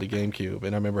prefer the GameCube.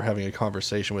 And I remember having a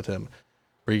conversation with him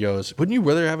where he goes, "Wouldn't you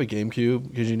rather have a GameCube?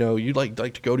 Because you'd like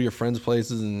to go to your friends'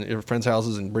 places and your friends'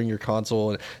 houses and bring your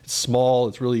console, and it's small,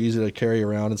 it's really easy to carry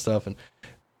around and stuff." And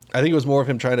I think it was more of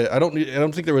him trying to. I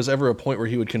don't think there was ever a point where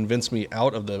he would convince me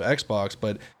out of the Xbox,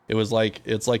 but it's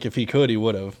like if he could, he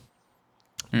would have.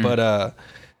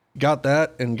 got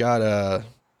that and got I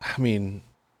mean,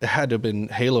 it had to have been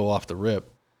Halo off the rip.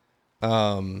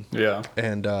 Yeah.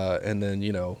 And then,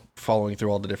 you know, following through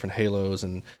all the different Halos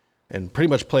and pretty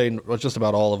much played just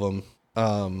about all of them,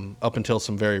 up until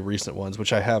some very recent ones,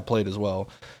 which I have played as well.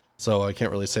 So I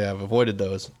can't really say I've avoided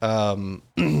those.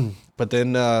 But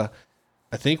then,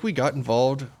 I think we got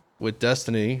involved with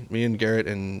Destiny, me and Garrett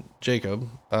and Jacob,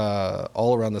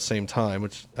 all around the same time,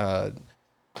 which,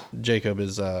 Jacob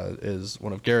is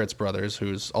one of Garrett's brothers,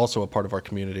 who's also a part of our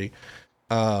community.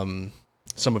 Some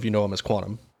of you know him as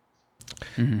Quantum.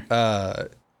 Mm-hmm.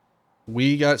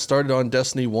 We got started on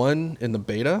Destiny 1 in the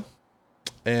beta,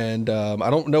 and I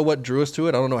don't know what drew us to it.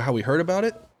 I don't know how we heard about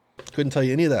it. Couldn't tell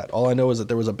you any of that. All I know is that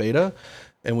there was a beta,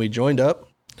 and we joined up,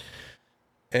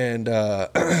 and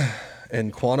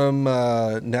and Quantum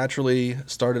naturally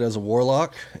started as a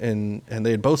warlock, and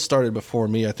they had both started before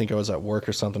me. I think I was at work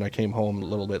or something. I came home a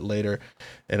little bit later,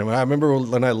 and I remember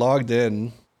when I logged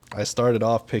in, I started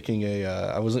off picking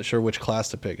I wasn't sure which class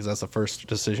to pick because that's the first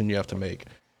decision you have to make.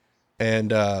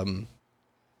 And I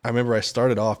remember I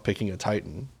started off picking a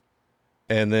Titan,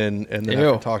 and then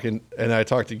I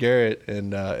talked to Garrett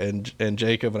and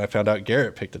Jacob, and I found out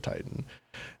Garrett picked a Titan,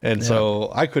 and so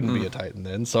I couldn't be a Titan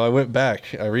then. So I went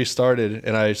back, I restarted,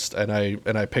 and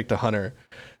I picked a hunter.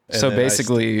 So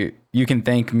basically, you can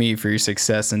thank me for your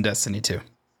success in Destiny 2.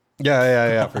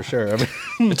 Yeah, for sure. I mean,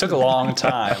 It took a long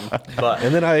time, but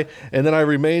and then I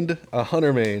remained a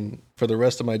hunter main for the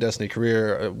rest of my Destiny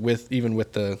career, with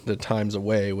the times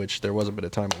away, which there was a bit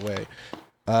of time away.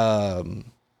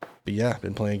 But yeah,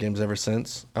 been playing games ever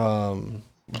since.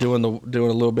 Doing a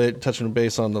little bit, touching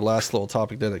base on the last little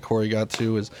topic there that Cory got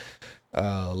to, is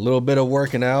a little bit of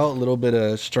working out, a little bit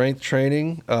of strength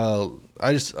training.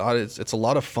 It's a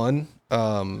lot of fun.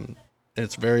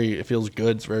 It feels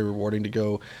good. It's very rewarding to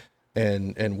go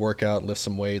and work out and lift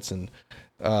some weights. And,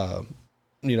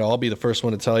 you know, I'll be the first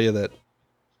one to tell you that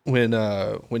when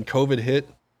COVID hit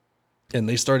and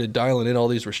they started dialing in all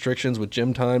these restrictions with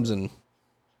gym times and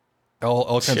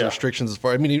all kinds of restrictions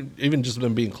I mean, even just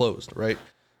them being closed, right?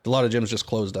 A lot of gyms just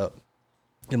closed up,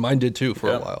 and mine did too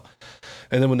for a while.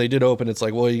 And then when they did open, it's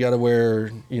like, well, you got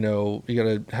to you got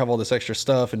to have all this extra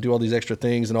stuff and do all these extra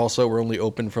things. And also we're only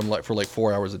open for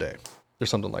 4 hours a day or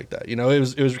something like that. You know, it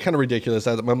was kind of ridiculous.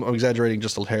 I'm exaggerating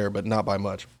just a hair, but not by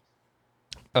much.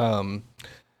 And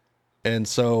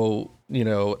so, you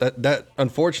know, that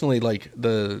unfortunately, like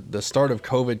the start of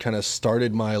COVID kind of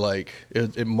started my,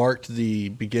 it marked the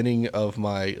beginning of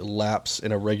my lapse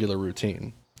in a regular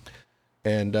routine.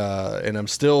 And I'm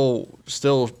still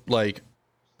like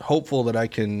hopeful that I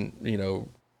can, you know,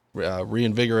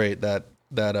 reinvigorate that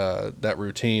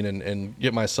routine and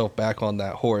get myself back on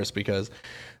that horse, because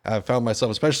I've found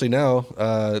myself, especially now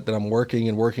that I'm working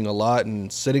a lot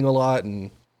and sitting a lot and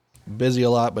busy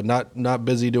a lot, but not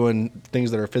busy doing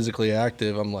things that are physically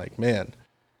active. I'm like, man,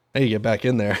 I need to get back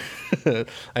in there.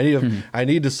 I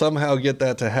need to somehow get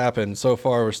that to happen. So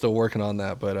far, we're still working on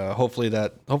that, but hopefully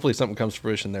something comes to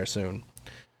fruition there soon.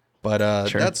 But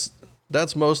Sure. that's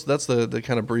the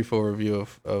kind of brief overview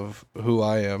of who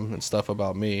I am and stuff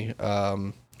about me.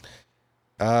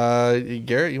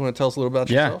 Garrett, you want to tell us a little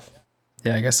about yourself?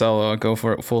 Yeah, I guess I'll go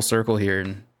for it full circle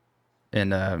here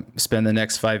and spend the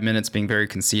next 5 minutes being very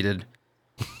conceited.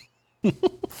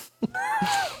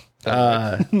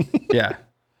 Yeah.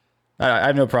 I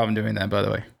have no problem doing that, by the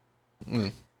way.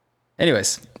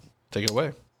 Anyways. Take it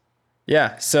away.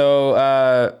 Yeah.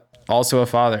 So, also a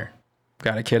father,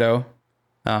 got a kiddo,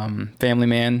 family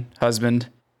man, husband.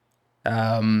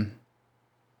 I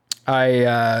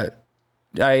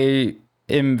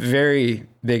am very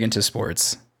big into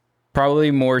sports,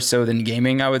 probably more so than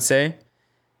gaming, I would say.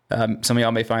 Some of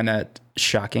y'all may find that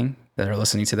shocking that are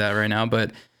listening to that right now,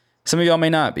 but some of y'all may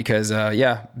not, because,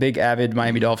 big avid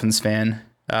Miami Dolphins fan.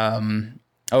 I've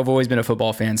always been a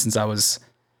football fan since I was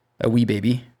a wee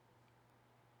baby,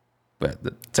 but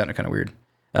that sounded kind of weird.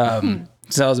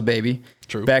 Since I was a baby.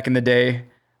 True. Back in the day,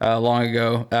 long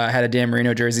ago, I had a Dan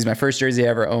Marino jersey. It's my first jersey I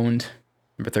ever owned.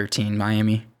 Number 13,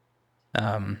 Miami.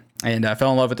 And I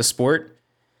fell in love with the sport.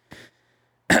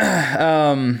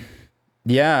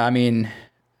 Yeah, I mean,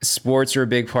 sports are a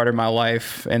big part of my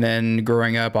life. And then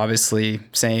growing up, obviously,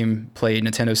 played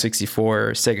Nintendo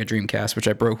 64, Sega Dreamcast, which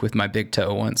I broke with my big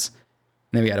toe once.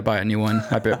 And then we had to buy a new one.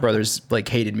 My brothers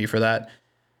hated me for that.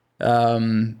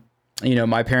 You know,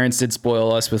 my parents did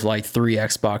spoil us with 3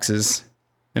 Xboxes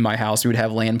in my house. We would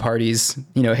have LAN parties,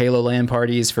 Halo LAN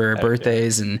parties for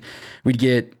birthdays, and we'd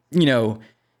get,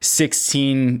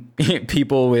 16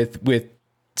 people with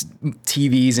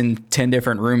TVs in 10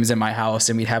 different rooms in my house,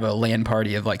 and we'd have a LAN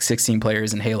party of 16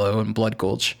 players in Halo and Blood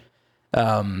Gulch.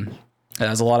 And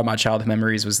As a lot of my childhood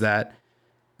memories was that.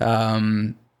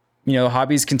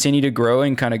 Hobbies continue to grow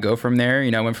and kind of go from there.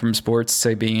 I went from sports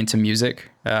to being into music.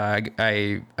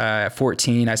 At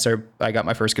 14, I got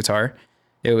my first guitar.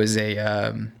 It was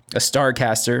a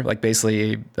Starcaster, like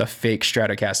basically a fake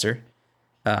Stratocaster.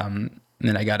 And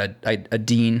then I got a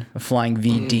Dean, a Flying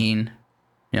V Dean.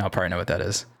 I'll probably know what that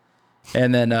is.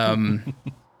 And then,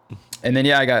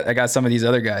 I got some of these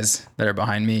other guys that are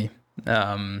behind me.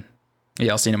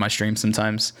 Y'all seen in my stream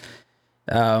sometimes.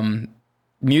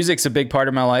 Music's a big part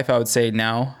of my life, I would say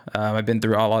now. I've been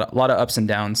through a lot of ups and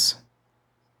downs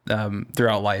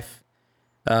throughout life.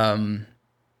 I've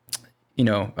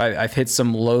hit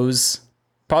some lows,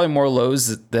 probably more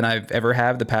lows than I've ever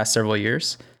had the past several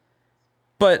years.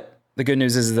 But the good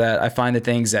news is that I find the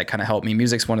things that kind of help me.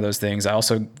 Music's one of those things. I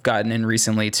also gotten in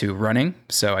recently to running,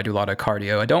 so I do a lot of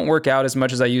cardio. I don't work out as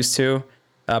much as I used to.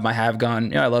 I have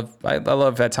gone. I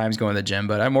love at times going to the gym,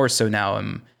 but I'm more so now.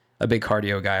 I'm a big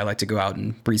cardio guy. I like to go out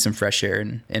and breathe some fresh air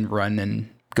and run and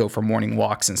go for morning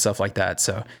walks and stuff like that.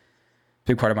 So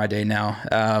big part of my day now.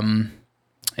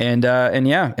 And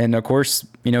of course,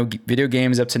 video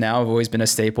games up to now have always been a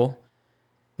staple.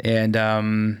 And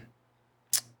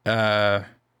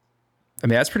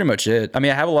that's pretty much it. I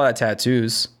have a lot of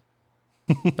tattoos.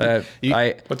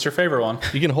 What's your favorite one?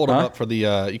 You can hold them up for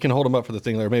the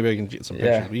thing there. Maybe I can get some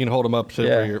pictures. Yeah. You can hold them up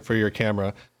for your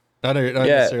camera. Not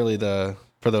necessarily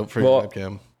for your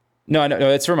webcam. No,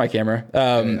 it's for my camera.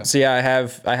 So yeah, I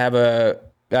have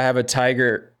a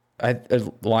tiger, a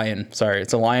lion. Sorry,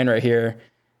 it's a lion right here,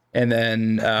 and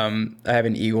then I have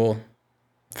an eagle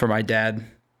for my dad,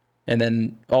 and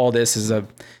then all this is a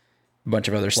bunch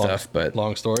of other stuff. But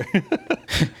long story.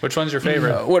 Which one's your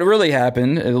favorite? What really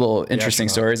happened? A little interesting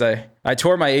story is I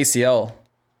tore my ACL,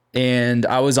 and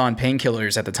I was on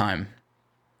painkillers at the time.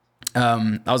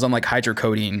 I was on like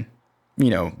hydrocodone,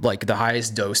 like the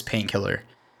highest dose painkiller.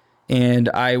 And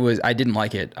I didn't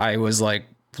like it. I was like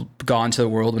gone to the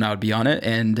world when I would be on it.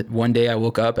 And one day I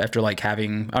woke up after like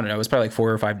having, I don't know, it was probably like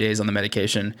 4 or 5 days on the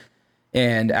medication.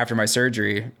 And after my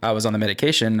surgery, I was on the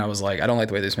medication and I was like, I don't like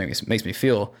the way this makes me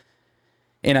feel.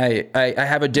 And I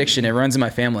have addiction. It runs in my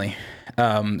family.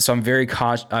 So I'm very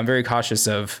cautious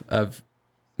of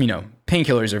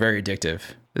painkillers are very addictive.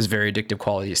 There's very addictive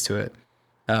qualities to it.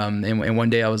 And one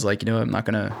day I was like, I'm not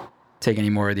going to take any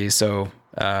more of these. So,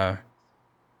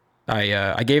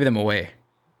 I gave them away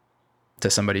to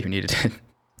somebody who needed it.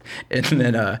 And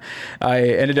then, I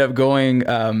ended up going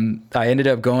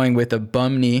with a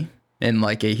bum knee and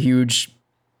like a huge,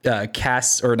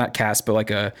 cast, or not cast, but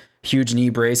like a huge knee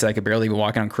brace that I could barely even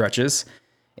walk on crutches.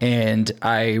 And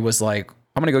I was like,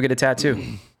 I'm going to go get a tattoo.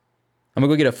 I'm going to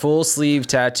go get a full sleeve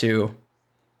tattoo.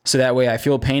 So that way I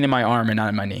feel pain in my arm and not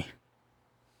in my knee.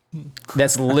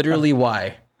 That's literally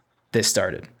why this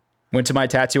started. Went to my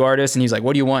tattoo artist and he's like,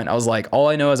 what do you want? I was like, all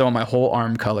I know is I want my whole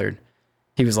arm colored.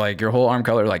 He was like, your whole arm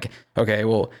colored? Like, okay,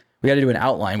 well, we got to do an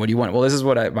outline. What do you want? Well, this is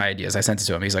what my idea is. I sent it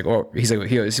to him. He's like,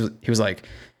 he was like,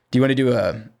 do you want to do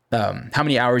how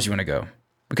many hours you want to go?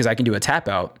 Because I can do a tap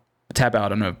out. A tap out, I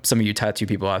don't know, some of you tattoo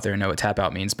people out there know what tap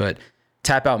out means, but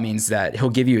tap out means that he'll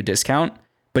give you a discount,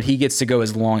 but he gets to go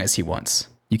as long as he wants.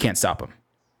 You can't stop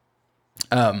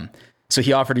him. So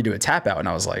he offered to do a tap out and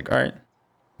I was like, all right,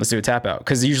 let's do a tap out.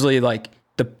 Cause usually like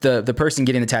the person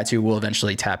getting the tattoo will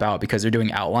eventually tap out because they're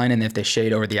doing outline. And if they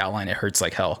shade over the outline, it hurts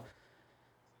like hell.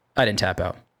 I didn't tap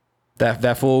out.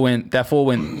 That fool went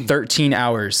 13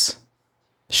 hours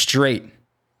straight.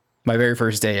 My very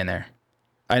first day in there.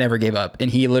 I never gave up.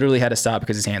 And he literally had to stop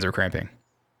because his hands were cramping.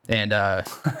 And I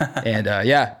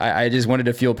just wanted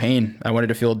to feel pain. I wanted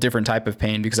to feel a different type of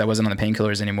pain because I wasn't on the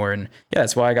painkillers anymore. And yeah,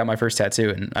 that's why I got my first tattoo.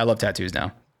 And I love tattoos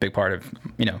now. Big part of,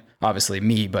 obviously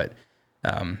me, but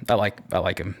I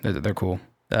like them. They're cool.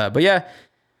 But yeah,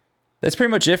 that's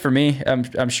pretty much it for me.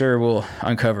 I'm sure we'll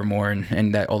uncover more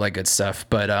and that all that good stuff.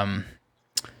 But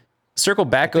circle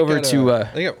back over to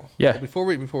yeah. Before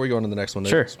we go on to the next one,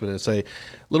 sure. I was going to say a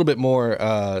little bit more.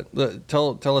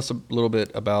 Tell us a little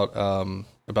bit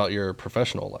about your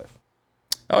professional life.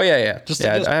 Oh yeah. Just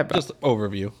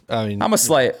overview. I mean, I'm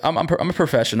a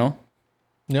professional.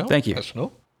 No, thank you.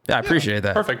 Professional. Yeah, I appreciate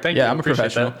that. Perfect. Thank you. Yeah, I'm a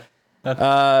professional.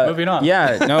 Moving on.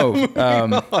 Yeah, no.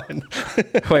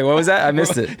 Wait, what was that? I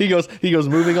missed it. He goes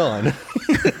moving on.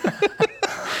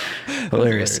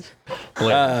 Hilarious.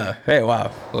 Hey,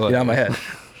 wow. Get out of my head.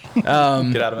 Get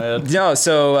out of my head. No,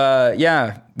 so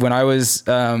when I was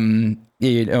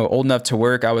old enough to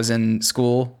work, I was in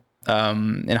school,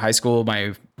 in high school,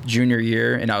 my junior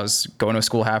year, and I was going to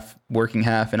school half, working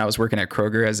half, and I was working at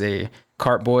Kroger as a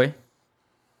cart boy.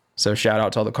 So shout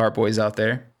out to all the cart boys out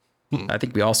there. I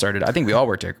think we all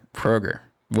worked at Kroger.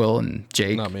 Will and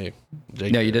Jake. Not me.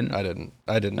 Jake No, you didn't? I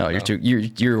didn't. No,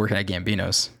 you're working at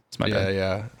Gambino's. It's my bad.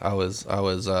 Yeah. I was.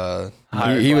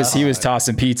 He was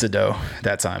tossing pizza dough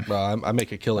that time. Bro, I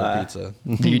make a killer pizza.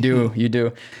 You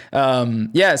do.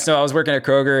 Yeah. So I was working at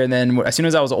Kroger, and then as soon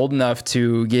as I was old enough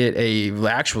to get a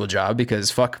actual job,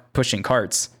 because fuck pushing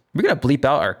carts, we're gonna bleep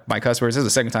out my cuss words. This is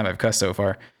the second time I've cussed so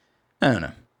far. I don't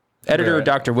know. Editor Right.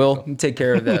 Dr. Will, take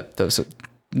care of that. Sorry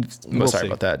see.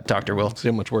 about that, Dr. Will. See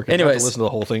how much work. Anyways. I have to listen to the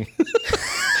whole thing.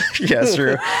 Yeah, it's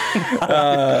true.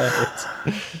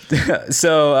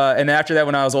 And after that,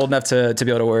 when I was old enough to be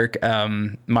able to work,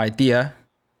 my tia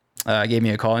gave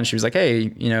me a call, and she was like, "Hey,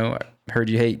 I heard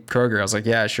you hate Kroger." I was like,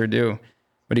 "Yeah, I sure do.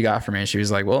 What do you got for me?" And she was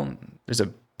like, "Well, there's a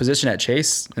position at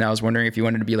Chase, and I was wondering if you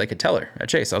wanted to be like a teller at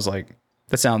Chase." I was like,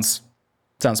 "That sounds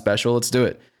special. Let's do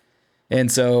it." And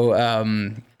so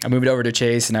I moved over to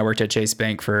Chase, and I worked at Chase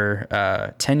Bank for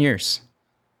 10 years.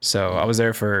 So I was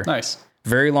there for Nice.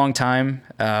 very long time.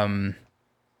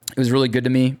 It was really good to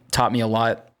me, taught me a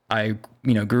lot. I,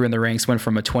 grew in the ranks, went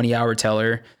from a 20-hour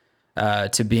teller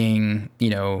to being,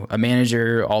 a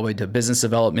manager, all the way to business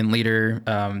development leader,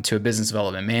 to a business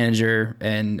development manager,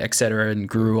 and et cetera, and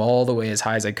grew all the way as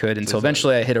high as I could until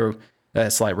eventually I hit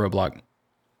a slight roadblock.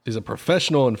 He's a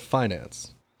professional in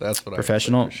finance. That's what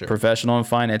Professional in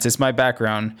finance. It's my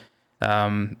background. I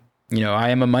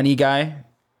am a money guy.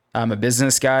 I'm a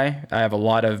business guy. I have a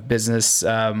lot of business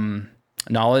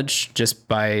knowledge just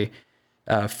by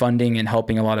funding and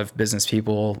helping a lot of business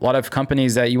people, a lot of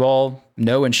companies that you all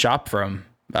know and shop from.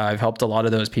 I've helped a lot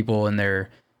of those people in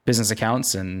their business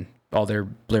accounts and all their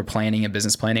planning and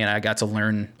business planning, and I got to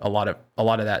learn a lot of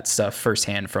that stuff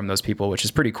firsthand from those people, which is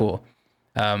pretty cool.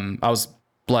 I was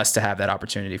blessed to have that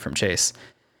opportunity from Chase.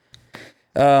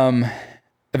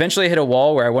 Eventually I hit a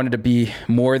wall where I wanted to be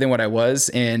more than what I was.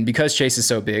 And because Chase is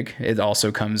so big, it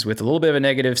also comes with a little bit of a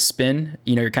negative spin.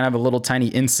 You're kind of a little tiny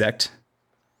insect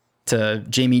to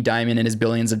Jamie Dimon and his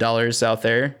billions of dollars out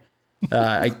there.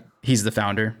 He's the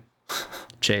founder,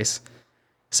 Chase.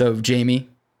 So Jamie,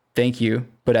 thank you.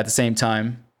 But at the same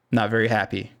time, not very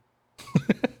happy.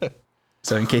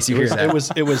 So in case you hear that.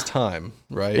 It was time,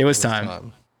 right? It was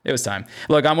time. It was time.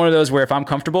 Look, I'm one of those where if I'm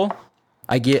comfortable,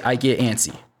 I get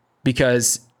antsy,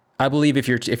 because I believe if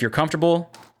you're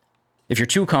comfortable, if you're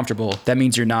too comfortable, that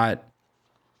means you're not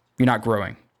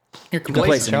growing. You're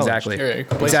Complacent, complacent. exactly.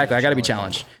 Exactly. I got to be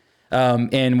challenged.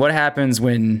 And what happens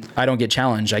when I don't get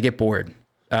challenged? I get bored.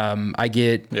 I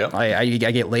get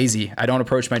lazy. I don't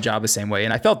approach my job the same way.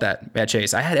 And I felt that at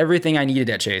Chase. I had everything I needed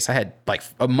at Chase. I had like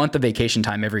a month of vacation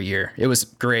time every year. It was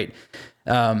great.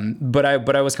 But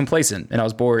I was complacent and I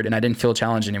was bored and I didn't feel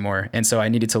challenged anymore. And so I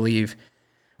needed to leave.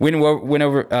 Went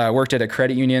over, worked at a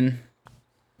credit union,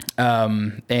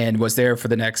 and was there for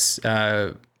the next,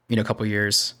 couple of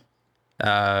years.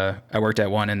 I worked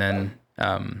at one, and then,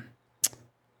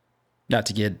 not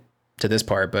to get to this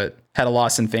part, but had a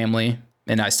loss in family,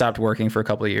 and I stopped working for a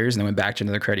couple of years and then went back to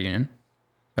another credit union.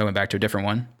 I went back to a different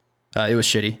one. It was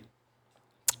shitty.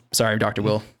 Sorry, Dr.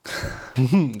 Will.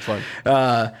 It's fine.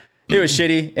 It was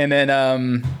shitty. And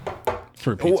then,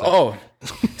 For pizza.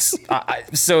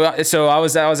 So I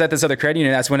was at this other credit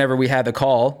union. That's whenever we had the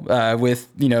call with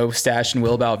Stash and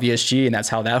Will about VSG, and that's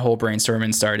how that whole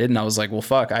brainstorming started. And I was like, well,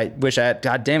 fuck, I wish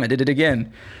God damn, I did it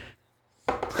again.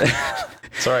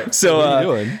 It's all right. So What are you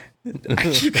doing?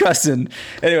 I keep cussing.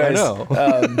 Anyways, I know.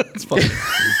 It's fine.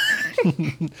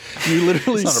 You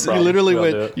literally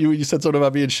went. You said something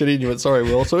about being shitty, and you went, "Sorry,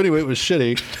 Will." So anyway, it was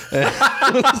shitty.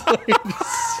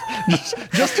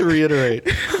 just to reiterate.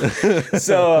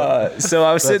 So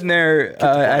I was sitting there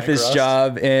at this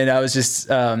job, and I was just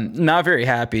not very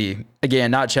happy.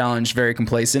 Again, not challenged, very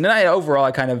complacent, and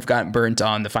I kind of got burnt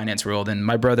on the finance world. And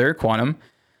my brother, Quantum,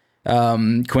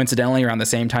 coincidentally around the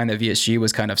same time that VSG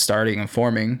was kind of starting and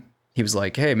forming, he was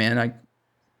like, "Hey, man, I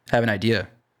have an idea."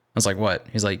 I was like, "What?"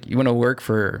 He's like, "You want to work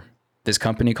for this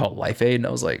company called Life Aid?" And I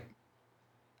was like,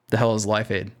 "The hell is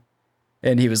Life Aid?"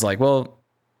 And he was like, well,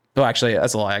 actually,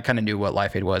 that's a lie. I kind of knew what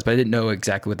Life Aid was, but I didn't know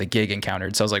exactly what the gig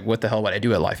encountered. So I was like, what the hell would I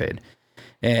do at Life Aid?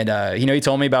 And, he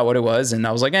told me about what it was. And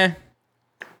I was like, I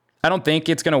don't think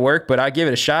it's going to work, but I'll give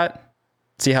it a shot,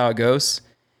 see how it goes.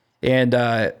 And,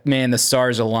 man, the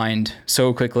stars aligned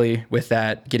so quickly with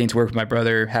that, getting to work with my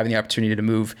brother, having the opportunity to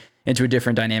move into a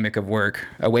different dynamic of work,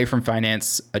 away from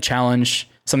finance, a challenge,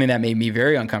 something that made me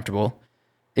very uncomfortable.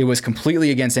 It was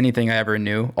completely against anything I ever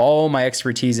knew. All my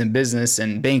expertise in business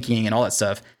and banking and all that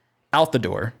stuff out the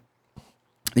door.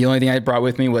 The only thing I brought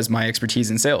with me was my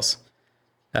expertise in sales.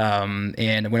 And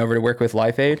I went over to work with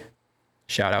Life Aid.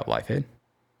 Shout out Life Aid.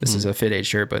 This is a Fit Aid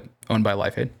shirt, but owned by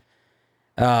Life Aid.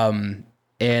 And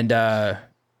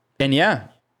yeah,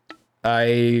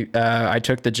 I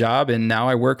took the job, and now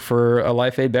I work for a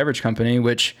Life Aid beverage company,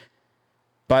 which,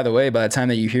 by the way, by the time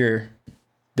that you hear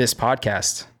this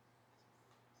podcast,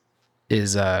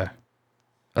 is a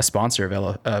sponsor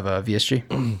of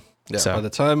VSG. Yeah. So By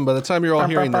the time you're all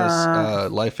hearing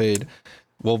this, Life Aid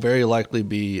will very likely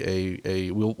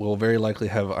be we'll very likely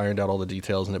have ironed out all the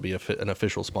details and it be an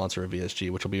official sponsor of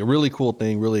VSG, which will be a really cool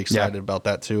thing. Really excited about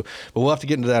that too. But we'll have to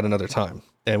get into that another time,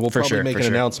 and we'll probably make an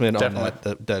announcement on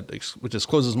that which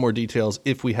discloses more details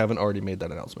if we haven't already made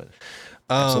that announcement.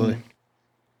 Absolutely.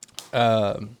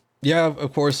 Yeah,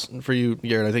 of course, for you,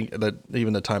 Garrett, I think that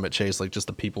even the time at Chase, like just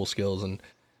the people skills and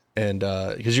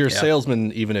because you're a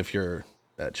salesman, even if you're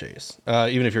at Chase,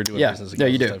 even if you're doing business,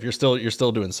 you do. Stuff, you're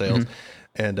still doing sales,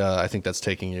 and I think that's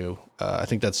taking you. I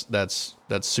think that's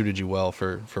suited you well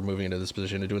for moving into this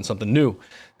position and doing something new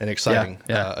and exciting.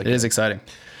 It is exciting.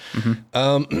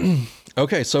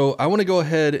 Okay, so I want to go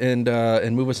ahead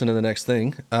and move us into the next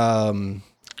thing. I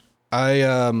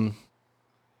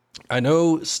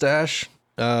know Stash.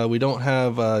 We don't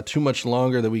have too much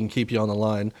longer that we can keep you on the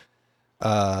line.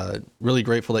 Really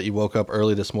grateful that you woke up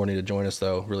early this morning to join us,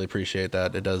 though. Really appreciate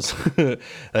that. It does.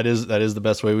 that is the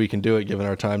best way we can do it given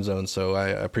our time zone. So I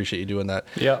appreciate you doing that.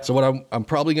 Yeah. So what I'm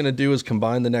probably going to do is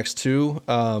combine the next two.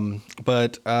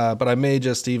 But I may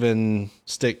just even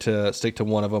stick to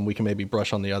one of them. We can maybe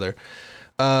brush on the other.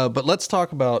 But let's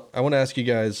talk about. I want to ask you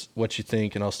guys what you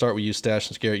think, and I'll start with you, Stash,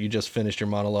 and Garrett. You just finished your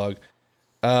monologue.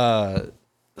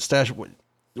 Stash,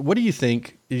 what do you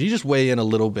think? If you just weigh in a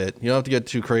little bit, you don't have to get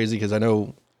too crazy because I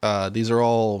know these are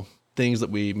all things that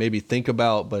we maybe think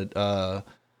about, but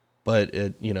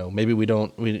it, maybe we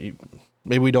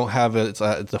don't have it.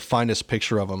 It's the finest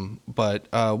picture of them. But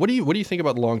what do you think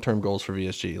about the long-term goals for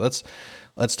VSG?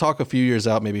 Let's talk a few years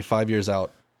out, maybe 5 years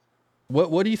out.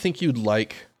 What do you think you'd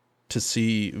like to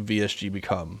see VSG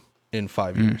become in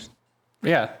 5 years?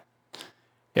 Yeah.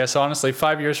 Yeah, so honestly,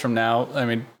 5 years from now, I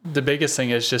mean, the biggest thing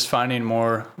is just finding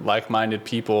more like-minded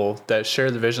people that share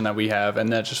the vision that we have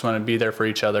and that just want to be there for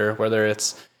each other, whether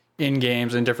it's in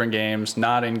games, in different games,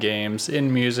 not in games,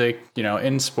 in music,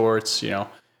 in sports,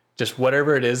 just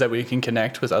whatever it is that we can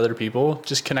connect with other people,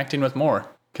 just connecting with more.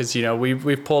 Because,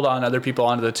 we've pulled on other people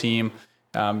onto the team.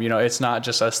 It's not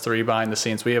just us three behind the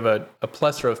scenes. We have a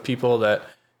plethora of people that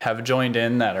have joined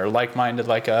in that are like-minded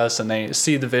like us, and they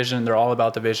see the vision. They're all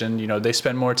about the vision. They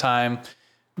spend more time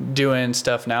doing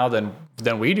stuff now than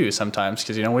we do sometimes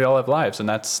because, we all have lives, and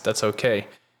that's okay.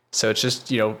 So it's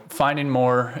just, finding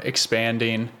more,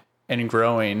 expanding and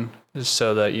growing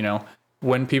so that,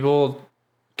 when people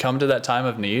come to that time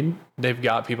of need, they've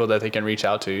got people that they can reach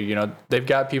out to. They've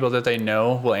got people that they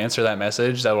know will answer that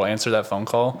message, that will answer that phone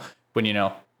call when,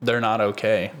 they're not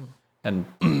okay. And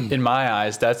in my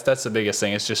eyes, that's the biggest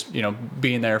thing. It's just,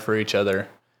 being there for each other.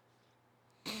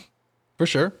 For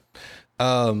sure.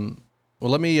 Well,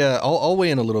 let me, I'll weigh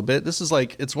in a little bit. This is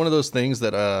it's one of those things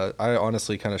that I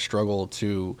honestly kind of struggle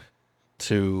to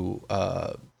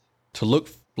look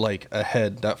like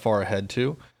ahead, that far ahead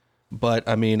to. But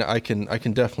I mean, I can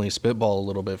definitely spitball a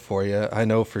little bit for you. I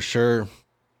know for sure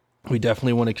we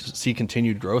definitely want to see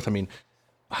continued growth. I mean,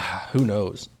 who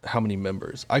knows how many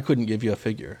members? I couldn't give you a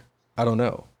figure. I don't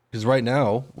know, because right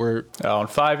now we're in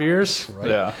 5 years. Right?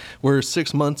 Yeah, we're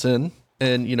 6 months in,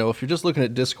 and if you're just looking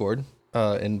at Discord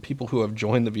and people who have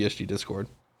joined the VSG Discord,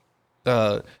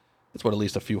 it's at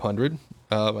least a few hundred.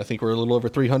 I think we're a little over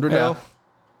 300 now.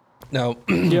 Now,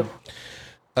 yep.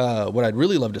 What I'd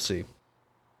really love to see,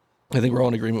 I think we're all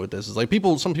in agreement with this, is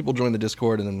some people join the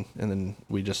Discord and then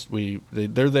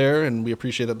they're there and we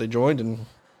appreciate that they joined and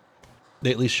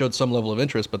they at least showed some level of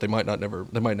interest, but they might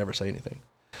never say anything.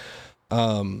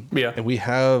 And we've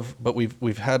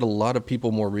had a lot of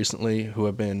people more recently who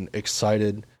have been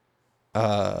excited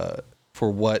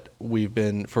for what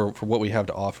what we have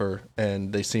to offer,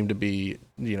 and they seem to be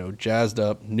jazzed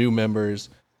up new members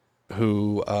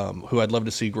who I'd love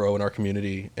to see grow in our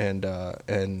community and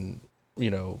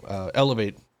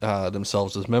elevate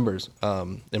themselves as members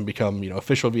and become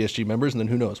official VSG members, and then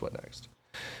who knows what next.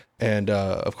 And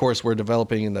of course, we're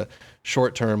developing in the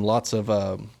short term lots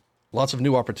of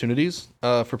new opportunities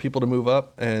for people to move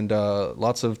up, and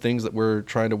lots of things that we're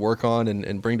trying to work on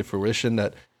and bring to fruition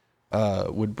that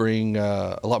would bring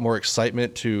a lot more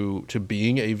excitement to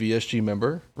being a VSG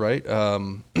member, right?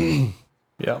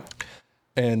 Yeah.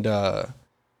 And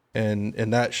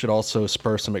that should also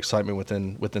spur some excitement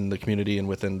within the community and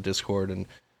within Discord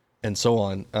and so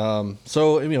on.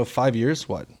 So 5 years,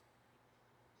 what?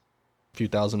 A few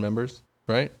thousand members,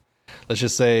 right? Let's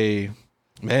just say,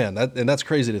 man, that's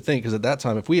crazy to think, because at that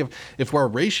time, if our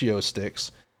ratio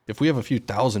sticks, if we have a few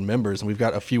thousand members and we've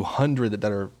got a few hundred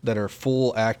that are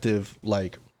full active,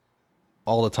 like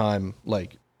all the time,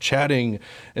 like chatting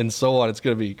and so on, it's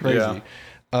going to be crazy. Yeah.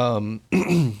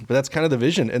 But that's kind of the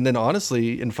vision. And then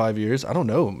honestly, in 5 years, I don't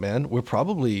know, man, we're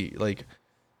probably like,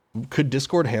 could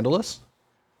Discord handle us?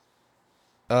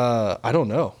 I don't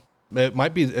know. It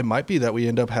might be that we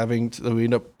end up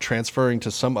transferring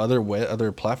to some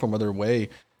other platform, other way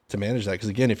to manage that. Because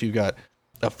again, if you've got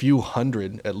a few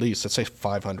hundred, at least, let's say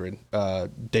 500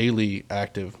 daily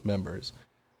active members,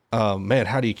 man,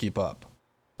 how do you keep up?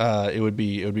 It would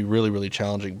be really, really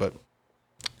challenging. But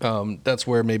that's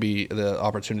where maybe the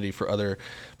opportunity for other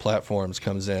platforms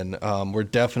comes in. We're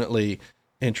definitely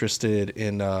interested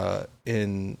in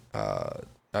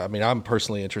I mean, I'm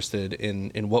personally interested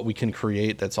in what we can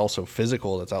create that's also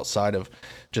physical, that's outside of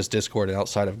just Discord and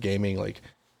outside of gaming. Like,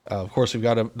 of course, we've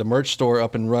got the merch store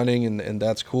up and running, and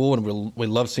that's cool. And we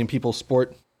love seeing people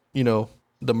sport, the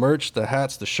merch, the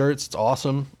hats, the shirts. It's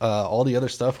awesome. All the other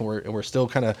stuff, and we're still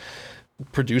kind of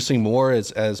producing more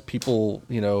as people,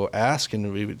 ask,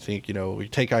 and we would think, we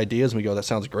take ideas and we go, that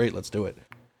sounds great, let's do it.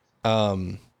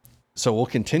 So we'll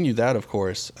continue that, of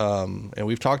course. And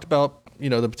we've talked about,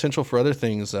 the potential for other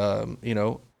things. Let me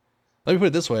put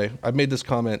it this way. I made this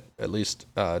comment, at least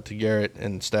to Garrett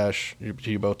and Stash,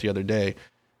 to you both the other day.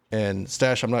 And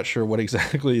Stash, I'm not sure what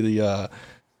exactly the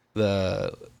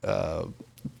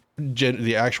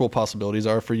actual possibilities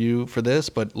are for you for this,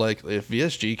 but like if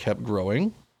VSG kept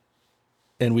growing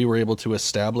and we were able to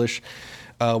establish,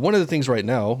 one of the things right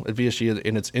now at VSG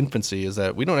in its infancy is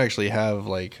that we don't actually have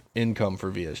like income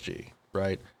for VSG,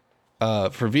 right?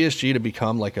 For VSG to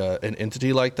become like an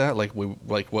entity like that, like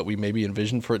what we maybe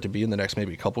envision for it to be in the next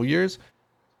maybe couple years,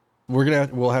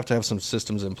 we'll have to have some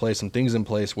systems in place, some things in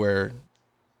place where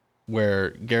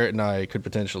Garrett and I could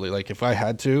potentially, like if we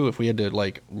had to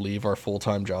like leave our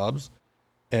full-time jobs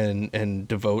and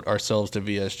devote ourselves to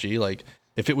VSG, like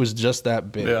if it was just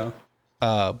that big,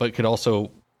 but could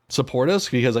also support us,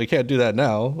 because I can't do that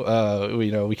now.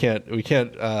 We can't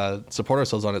support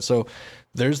ourselves on it. So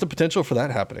there's the potential for that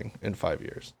happening in 5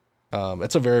 years.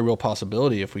 It's a very real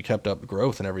possibility if we kept up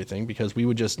growth and everything, because we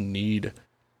would just need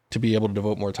to be able to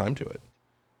devote more time to it.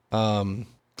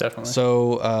 Definitely.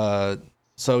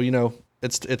 So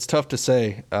it's tough to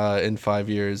say in 5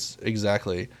 years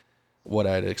exactly what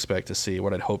I'd expect to see,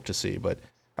 what I'd hope to see, but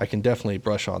I can definitely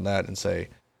brush on that and say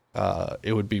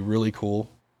it would be really cool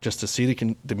just to see the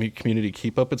community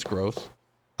keep up its growth,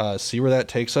 see where that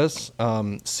takes us,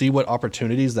 see what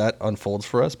opportunities that unfolds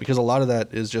for us, because a lot of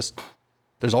that is just,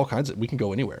 there's all kinds of, we can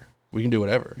go anywhere, we can do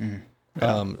whatever.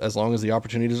 As long as the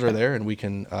opportunities are there and we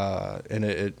can,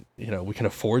 we can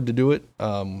afford to do it,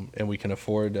 and we can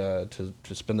afford to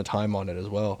spend the time on it as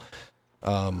well.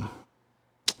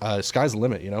 Sky's the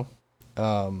limit,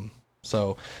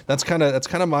 So that's kind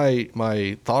of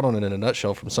my thought on it in a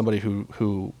nutshell, from somebody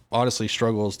who honestly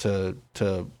struggles to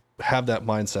have that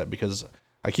mindset, because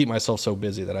I keep myself so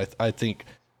busy that I think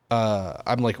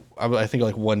I think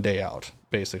like one day out,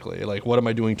 basically. Like, what am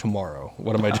I doing tomorrow?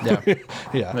 What am I doing?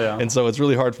 Yeah. And so it's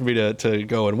really hard for me to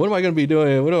go, and what am I going to be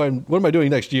doing? What am I doing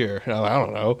next year? I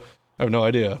don't know. I have no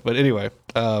idea. But anyway,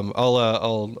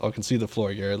 I'll concede the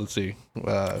floor, Garrett. Let's see.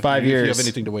 5 years. If you have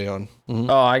anything to weigh on? Mm-hmm.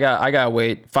 Oh, I got to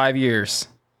wait 5 years.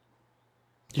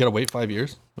 You got to wait 5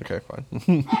 years? Okay,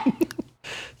 fine.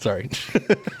 Sorry.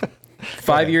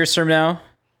 5 years from now,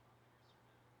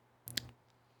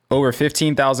 over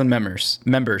 15,000 members.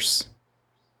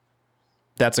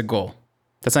 That's a goal.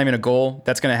 That's not even a goal.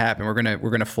 That's going to happen. We're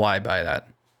going to fly by that.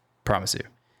 Promise you.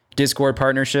 Discord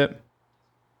partnership,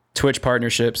 Twitch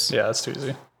partnerships. Yeah, that's too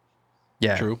easy.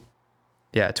 Yeah. True.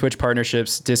 Yeah, Twitch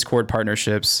partnerships, Discord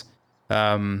partnerships.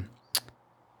 We're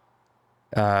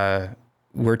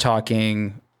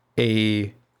talking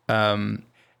a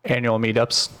Annual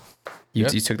meetups. You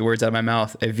took the words out of my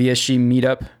mouth. A VSG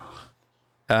meetup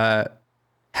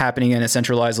happening in a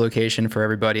centralized location for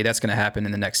everybody. That's going to happen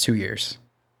in the next 2 years.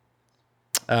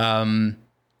 I want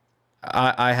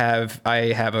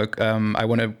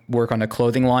to work on a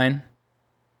clothing line.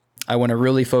 I want to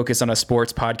really focus on a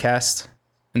sports podcast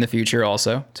in the future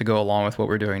also, to go along with what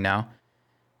we're doing now.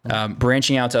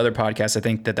 Branching out to other podcasts, I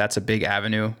think that's a big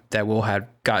avenue that we'll have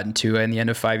gotten to in the end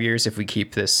of 5 years if we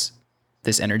keep this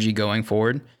energy going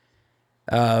forward.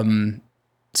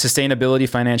 Sustainability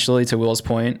financially, to Will's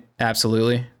point,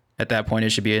 absolutely. At that point,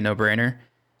 it should be a no-brainer.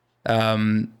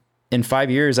 In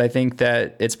 5 years, I think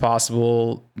that it's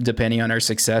possible, depending on our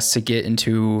success, to get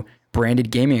into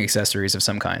branded gaming accessories of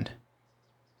some kind.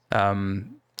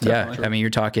 Yeah, I mean, you're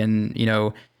talking,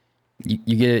 you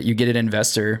get an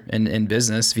investor in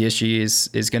business. VSG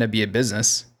is going to be a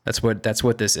business. That's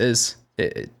what this is.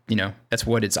 that's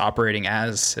what it's operating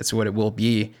as. It's what it will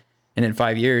be. And in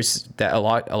 5 years, that a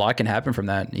lot can happen from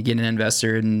that. You get an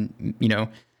investor, and we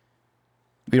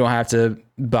don't have to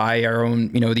buy our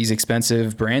own, these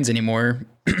expensive brands anymore.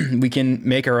 We can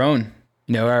make our own.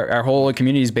 Our whole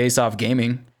community is based off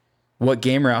gaming. What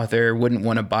gamer out there wouldn't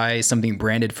want to buy something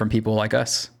branded from people like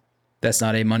us? That's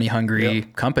not a money hungry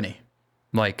company.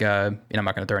 Like, I'm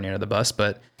not going to throw any under the bus,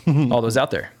 but all those out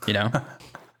there,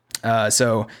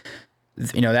 so,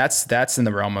 that's in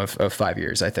the realm of 5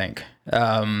 years, I think.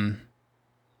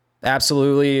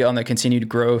 Absolutely on the continued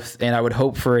growth. And I would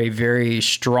hope for a very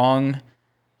strong,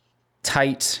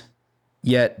 tight,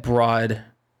 yet broad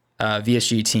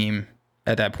VSG team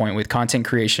at that point, with content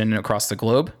creation across the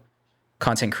globe,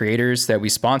 content creators that we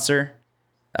sponsor,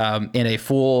 and a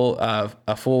full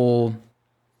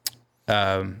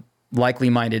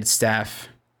likely-minded staff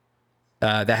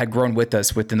that had grown with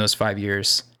us within those 5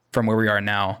 years from where we are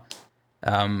now.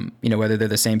 Whether they're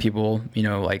the same people,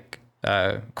 like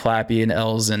Clappy and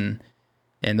Els and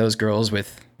those girls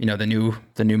with the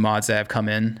new mods that have come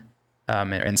in,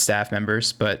 and staff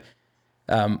members. But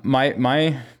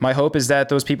my hope is that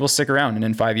those people stick around, and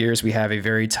in 5 years we have a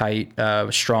very tight,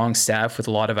 strong staff with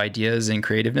a lot of ideas and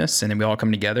creativeness, and then we all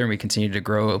come together and we continue to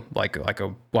grow like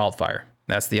a wildfire.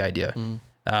 That's the idea.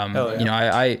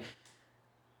 I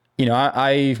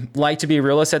like to be a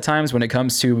realist at times when it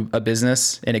comes to a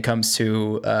business and it comes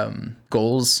to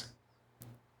goals.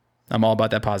 I'm all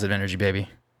about that positive energy, baby.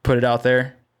 Put it out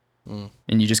there, and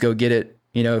you just go get it.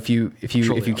 If you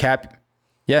cap,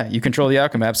 you control the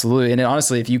outcome. Absolutely. And then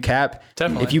honestly, if you cap,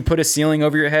 if you put a ceiling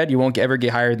over your head, you won't ever get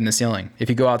higher than the ceiling. If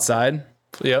you go outside,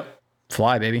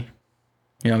 fly, baby.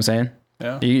 You know what I'm saying?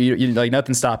 Yeah. You like,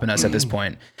 nothing's stopping us at this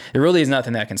point. There really is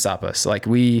nothing that can stop us. Like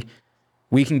we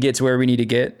can get to where we need to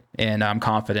get, and I'm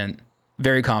confident,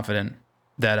 very confident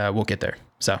that we'll get there.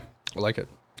 So I like it.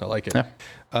 Yeah.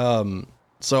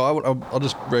 So I'll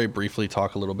just very briefly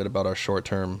talk a little bit about our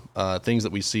short-term things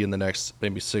that we see in the next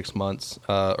maybe 6 months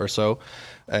or so.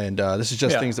 And this is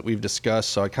just things that we've discussed.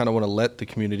 So I kind of want to let the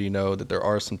community know that there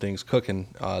are some things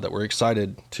cooking that we're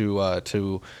excited to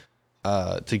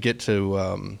get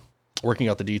to working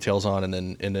out the details on, and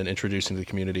then introducing the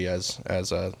community as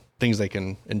things they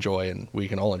can enjoy and we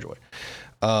can all enjoy.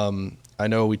 I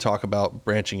know we talk about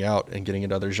branching out and getting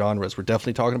into other genres. We're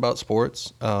definitely talking about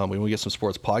sports. We want to get some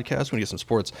sports podcasts. We want to get some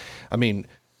sports. I mean,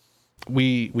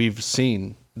 we've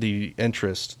seen the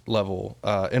interest level,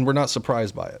 and we're not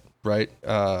surprised by it, right?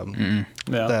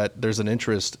 That there's an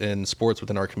interest in sports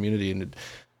within our community. And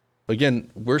again,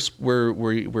 we're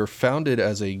founded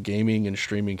as a gaming and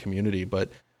streaming community, but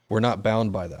we're not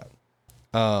bound by that.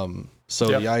 So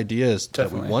the idea is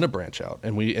that we want to branch out,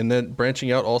 and then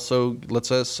branching out also lets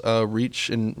us reach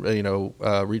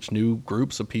new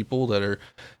groups of people that are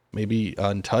maybe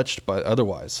untouched by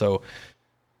otherwise. So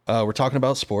we're talking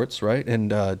about sports, right? And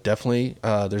definitely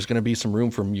there's going to be some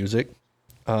room for music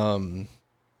and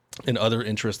other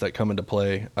interests that come into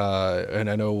play. And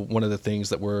I know one of the things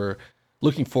that we're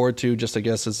looking forward to, just I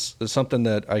guess, is something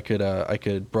that I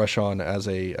could brush on as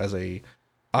a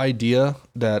idea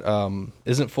that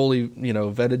isn't fully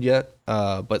vetted yet,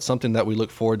 but something that we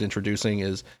look forward to introducing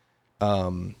is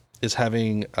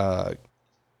having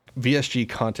VSG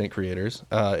content creators.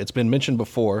 It's been mentioned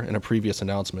before in a previous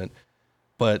announcement,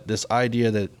 but this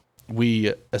idea that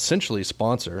we essentially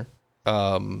sponsor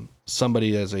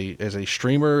somebody as a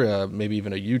streamer, maybe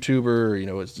even a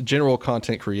YouTuber, a general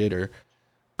content creator,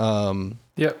 and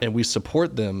we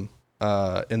support them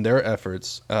in their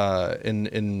efforts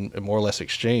in more or less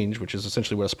exchange, which is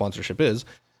essentially what a sponsorship is,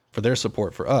 for their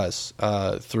support for us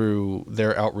through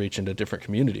their outreach into different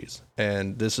communities.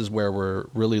 And this is where we're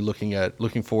really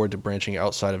looking forward to branching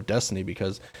outside of Destiny,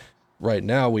 because right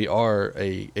now we are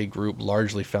a group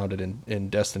largely founded in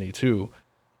Destiny 2,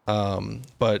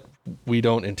 but we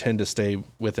don't intend to stay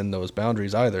within those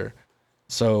boundaries either.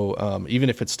 So even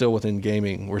if it's still within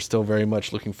gaming, we're still very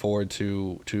much looking forward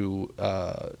to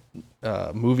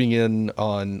moving in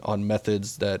on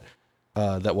methods that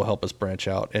will help us branch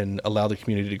out and allow the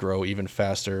community to grow even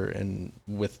faster and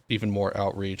with even more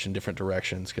outreach in different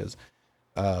directions. Because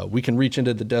we can reach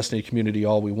into the Destiny community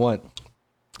all we want,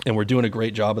 and we're doing a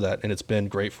great job of that, and it's been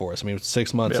great for us. I mean, it's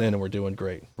 6 months in, and we're doing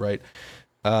great, right?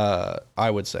 I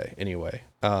would say anyway.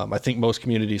 I think most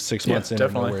communities 6 months in are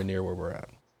nowhere near where we're at.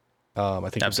 I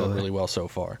think we've done really well so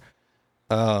far,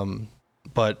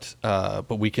 but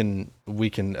we can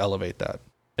elevate that.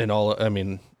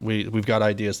 And we've got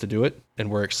ideas to do it, and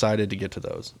we're excited to get to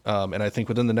those. And I think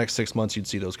within the next 6 months, you'd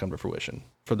see those come to fruition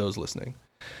for those listening.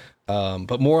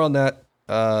 But more on that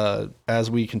as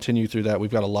we continue through that,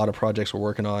 we've got a lot of projects we're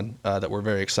working on that we're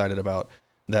very excited about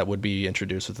that would be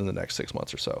introduced within the next 6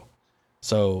 months or so.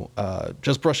 So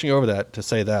just brushing over that to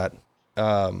say that,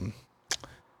 and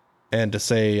to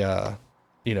say,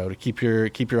 to keep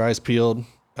your eyes peeled,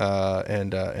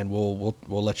 and we'll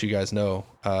let you guys know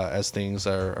as things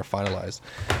are finalized.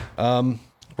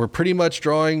 We're pretty much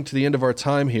drawing to the end of our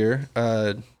time here.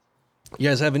 You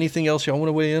guys have anything else y'all want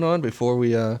to weigh in on before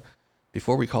we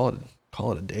call it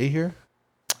a day here?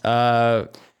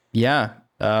 Yeah.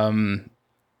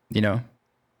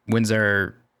 When's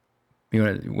our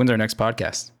next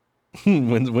podcast?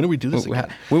 when do we do this again?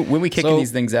 When we kicking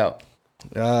these things out?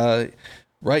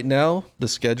 Right now, the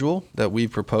schedule that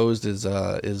we've proposed is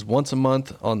once a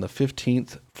month on the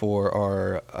 15th for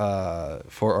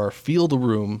our Feel the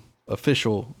Room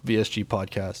official VSG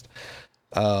podcast.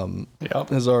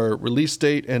 As our release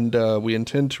date, and we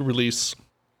intend to release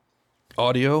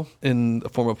audio in the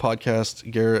form of podcast.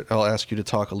 Garrett, I'll ask you to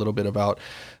talk a little bit about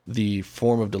the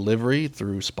form of delivery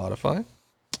through Spotify,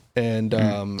 and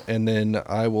then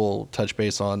I will touch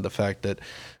base on the fact that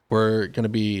we're going to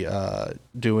be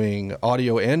doing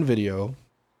audio and video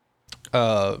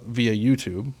via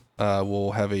YouTube.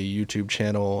 We'll have a YouTube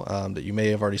channel that you may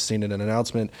have already seen in an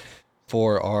announcement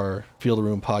for our Feel the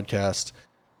Room podcast,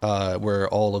 where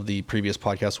all of the previous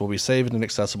podcasts will be saved and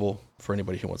accessible for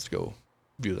anybody who wants to go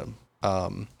view them.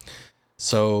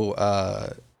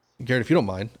 Garrett, if you don't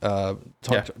mind,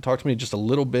 talk to me just a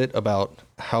little bit about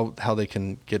how they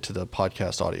can get to the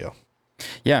podcast audio.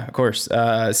 Yeah, of course.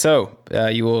 So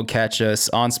you will catch us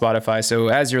on Spotify. So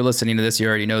as you're listening to this, you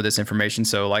already know this information.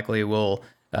 So likely we'll,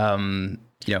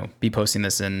 be posting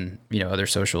this in, other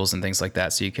socials and things like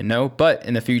that, so you can know. But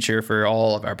in the future, for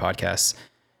all of our podcasts,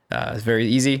 it's very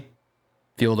easy.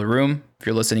 Feel the Room. If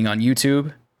you're listening on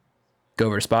YouTube, go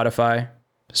over to Spotify,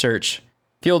 search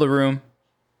Feel the Room.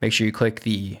 Make sure you click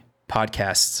the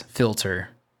podcast filter,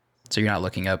 so you're not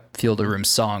looking up Feel the Room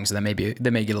songs. That may get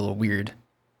a little weird,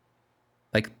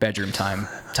 like bedroom time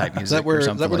type music or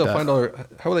something like that.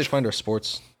 How will they find our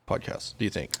sports podcast, do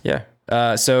you think? Yeah.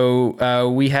 So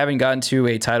we haven't gotten to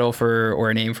a title or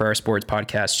a name for our sports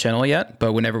podcast channel yet,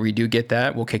 but whenever we do get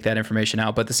that, we'll kick that information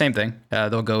out. But the same thing,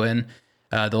 they'll go in,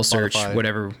 they'll search Spotify,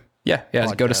 whatever. Yeah.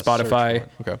 Go to Spotify,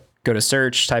 Okay. Go to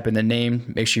search, type in the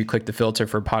name, make sure you click the filter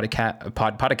for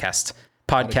podcast.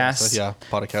 Yeah,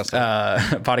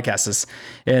 podcasts.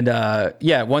 And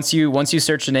once you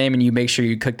search the name and you make sure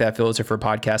you click that filter for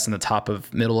podcast in the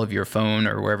middle of your phone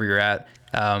or wherever you're at,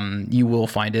 you will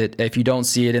find it. If you don't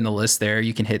see it in the list there,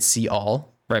 you can hit see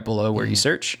all right below where you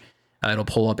search. It'll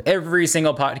pull up every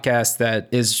single podcast that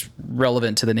is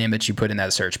relevant to the name that you put in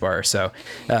that search bar. So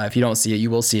if you don't see it,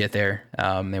 you will see it there.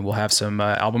 And we'll have some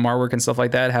album artwork and stuff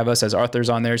like that. Have us as authors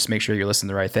on there, so make sure you're listening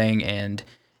to the right thing. And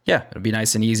yeah, it'll be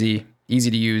nice and easy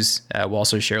to use. We'll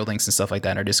also share links and stuff like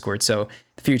that in our Discord. So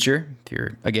the future, if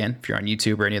you're on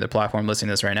YouTube or any other platform listening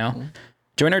to this right now,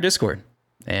 join our Discord.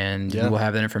 And we'll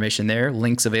have that information there.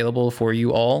 Links available for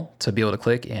you all to be able to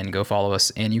click and go follow us.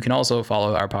 And you can also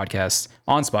follow our podcast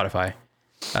on Spotify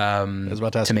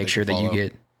to make sure that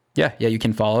you get, you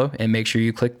can follow and make sure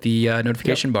you click the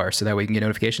notification bar so that way you can get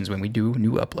notifications when we do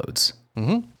new uploads.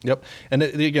 Mm-hmm. Yep. And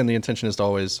again, the intention is to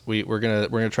always, we're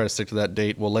gonna try to stick to that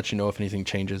date. We'll let you know if anything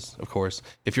changes, of course.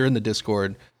 If you're in the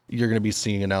Discord, you're going to be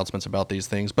seeing announcements about these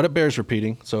things, but it bears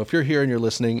repeating. So if you're here and you're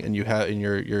listening and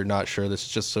you're not sure, this is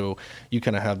just so you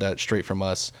kind of have that straight from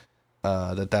us,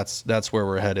 that's where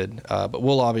we're headed. But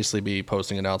we'll obviously be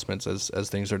posting announcements as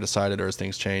things are decided or as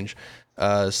things change.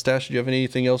 Stash, do you have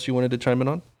anything else you wanted to chime in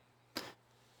on?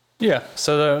 Yeah.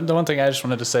 So the one thing I just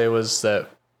wanted to say was that,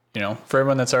 for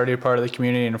everyone that's already a part of the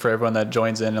community and for everyone that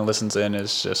joins in and listens in,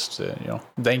 is just,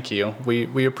 thank you.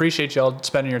 We appreciate y'all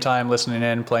spending your time listening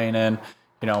in, playing in,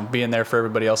 being there for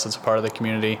everybody else that's a part of the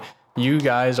community. You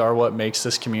guys are what makes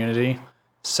this community.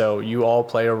 So you all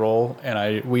play a role,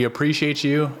 and we appreciate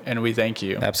you and we thank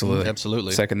you.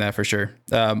 Absolutely. Second that for sure.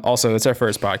 Also, it's our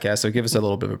first podcast, so give us a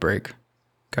little bit of a break.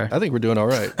 Okay. I think we're doing all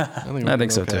right. I think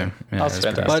so too. Yeah,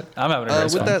 but I'm having a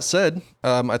great with that said,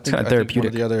 I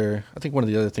think one of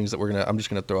the other things that I'm just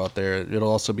going to throw out there,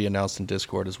 it'll also be announced in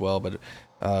Discord as well, but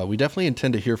we definitely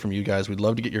intend to hear from you guys. We'd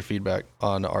love to get your feedback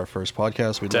on our first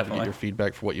podcast. We'd love to get your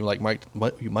feedback for what you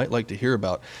might like to hear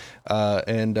about.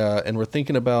 And we're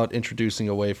thinking about introducing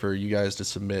a way for you guys to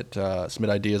submit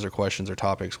ideas or questions or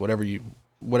topics, whatever you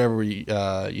want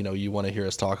to hear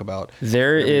us talk about.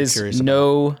 There is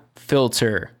no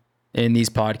filter in these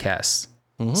podcasts.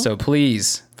 Mm-hmm. So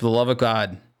please, for the love of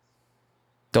God,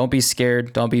 don't be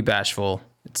scared. Don't be bashful.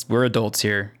 We're adults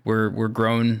here. We're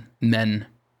grown men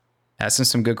asking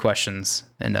some good questions,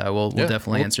 and we'll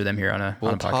definitely answer them here on a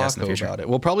podcast in the future. About it.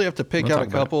 We'll probably have to pick out a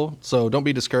couple, so don't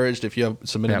be discouraged if you have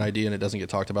submit an idea and it doesn't get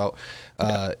talked about.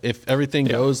 If everything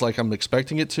goes like I'm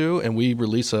expecting it to, and we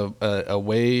release a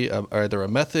way of either a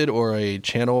method or a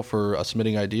channel for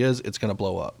submitting ideas, it's going to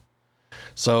blow up.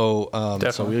 So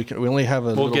we only have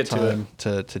a little time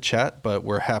to chat, but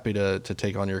we're happy to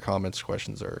take on your comments,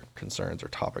 questions, or concerns, or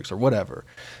topics, or whatever,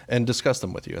 and discuss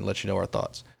them with you and let you know our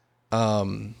thoughts.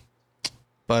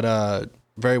 But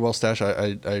very well, Stash.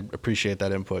 I appreciate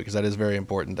that input, because that is very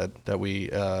important that we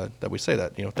say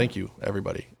that. Thank you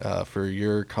everybody for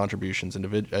your contributions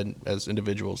as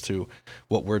individuals to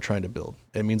what we're trying to build.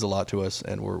 It means a lot to us,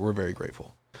 and we're very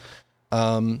grateful.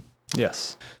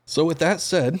 Yes. So with that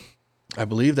said, I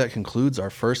believe that concludes our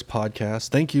first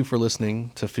podcast. Thank you for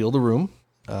listening to Feel the Room.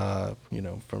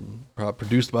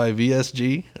 Produced by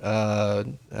VSG,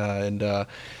 and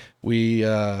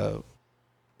we're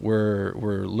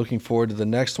looking forward to the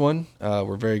next one.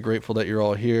 We're very grateful that you're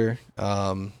all here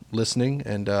listening,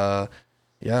 and I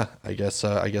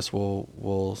guess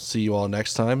we'll see you all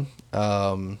next time.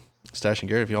 Stash and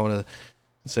Garrett, if y'all want to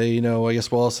say, I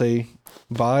guess we'll all say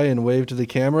bye and wave to the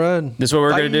camera. And this is what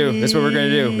we're gonna do.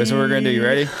 You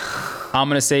ready? I'm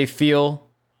gonna say feel.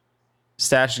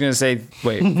 Stash is gonna say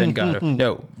wait. Then got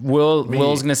no.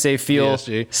 Will's gonna say feel.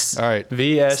 VSG. All right.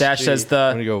 VSG. Stash says the.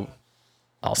 I'm gonna go.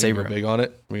 I'll say go big on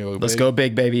it. Let's go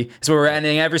big, baby. That's where we're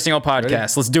ending every single podcast.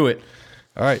 Ready? Let's do it.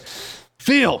 All right.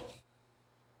 Feel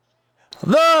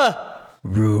the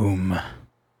room. I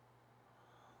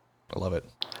love it.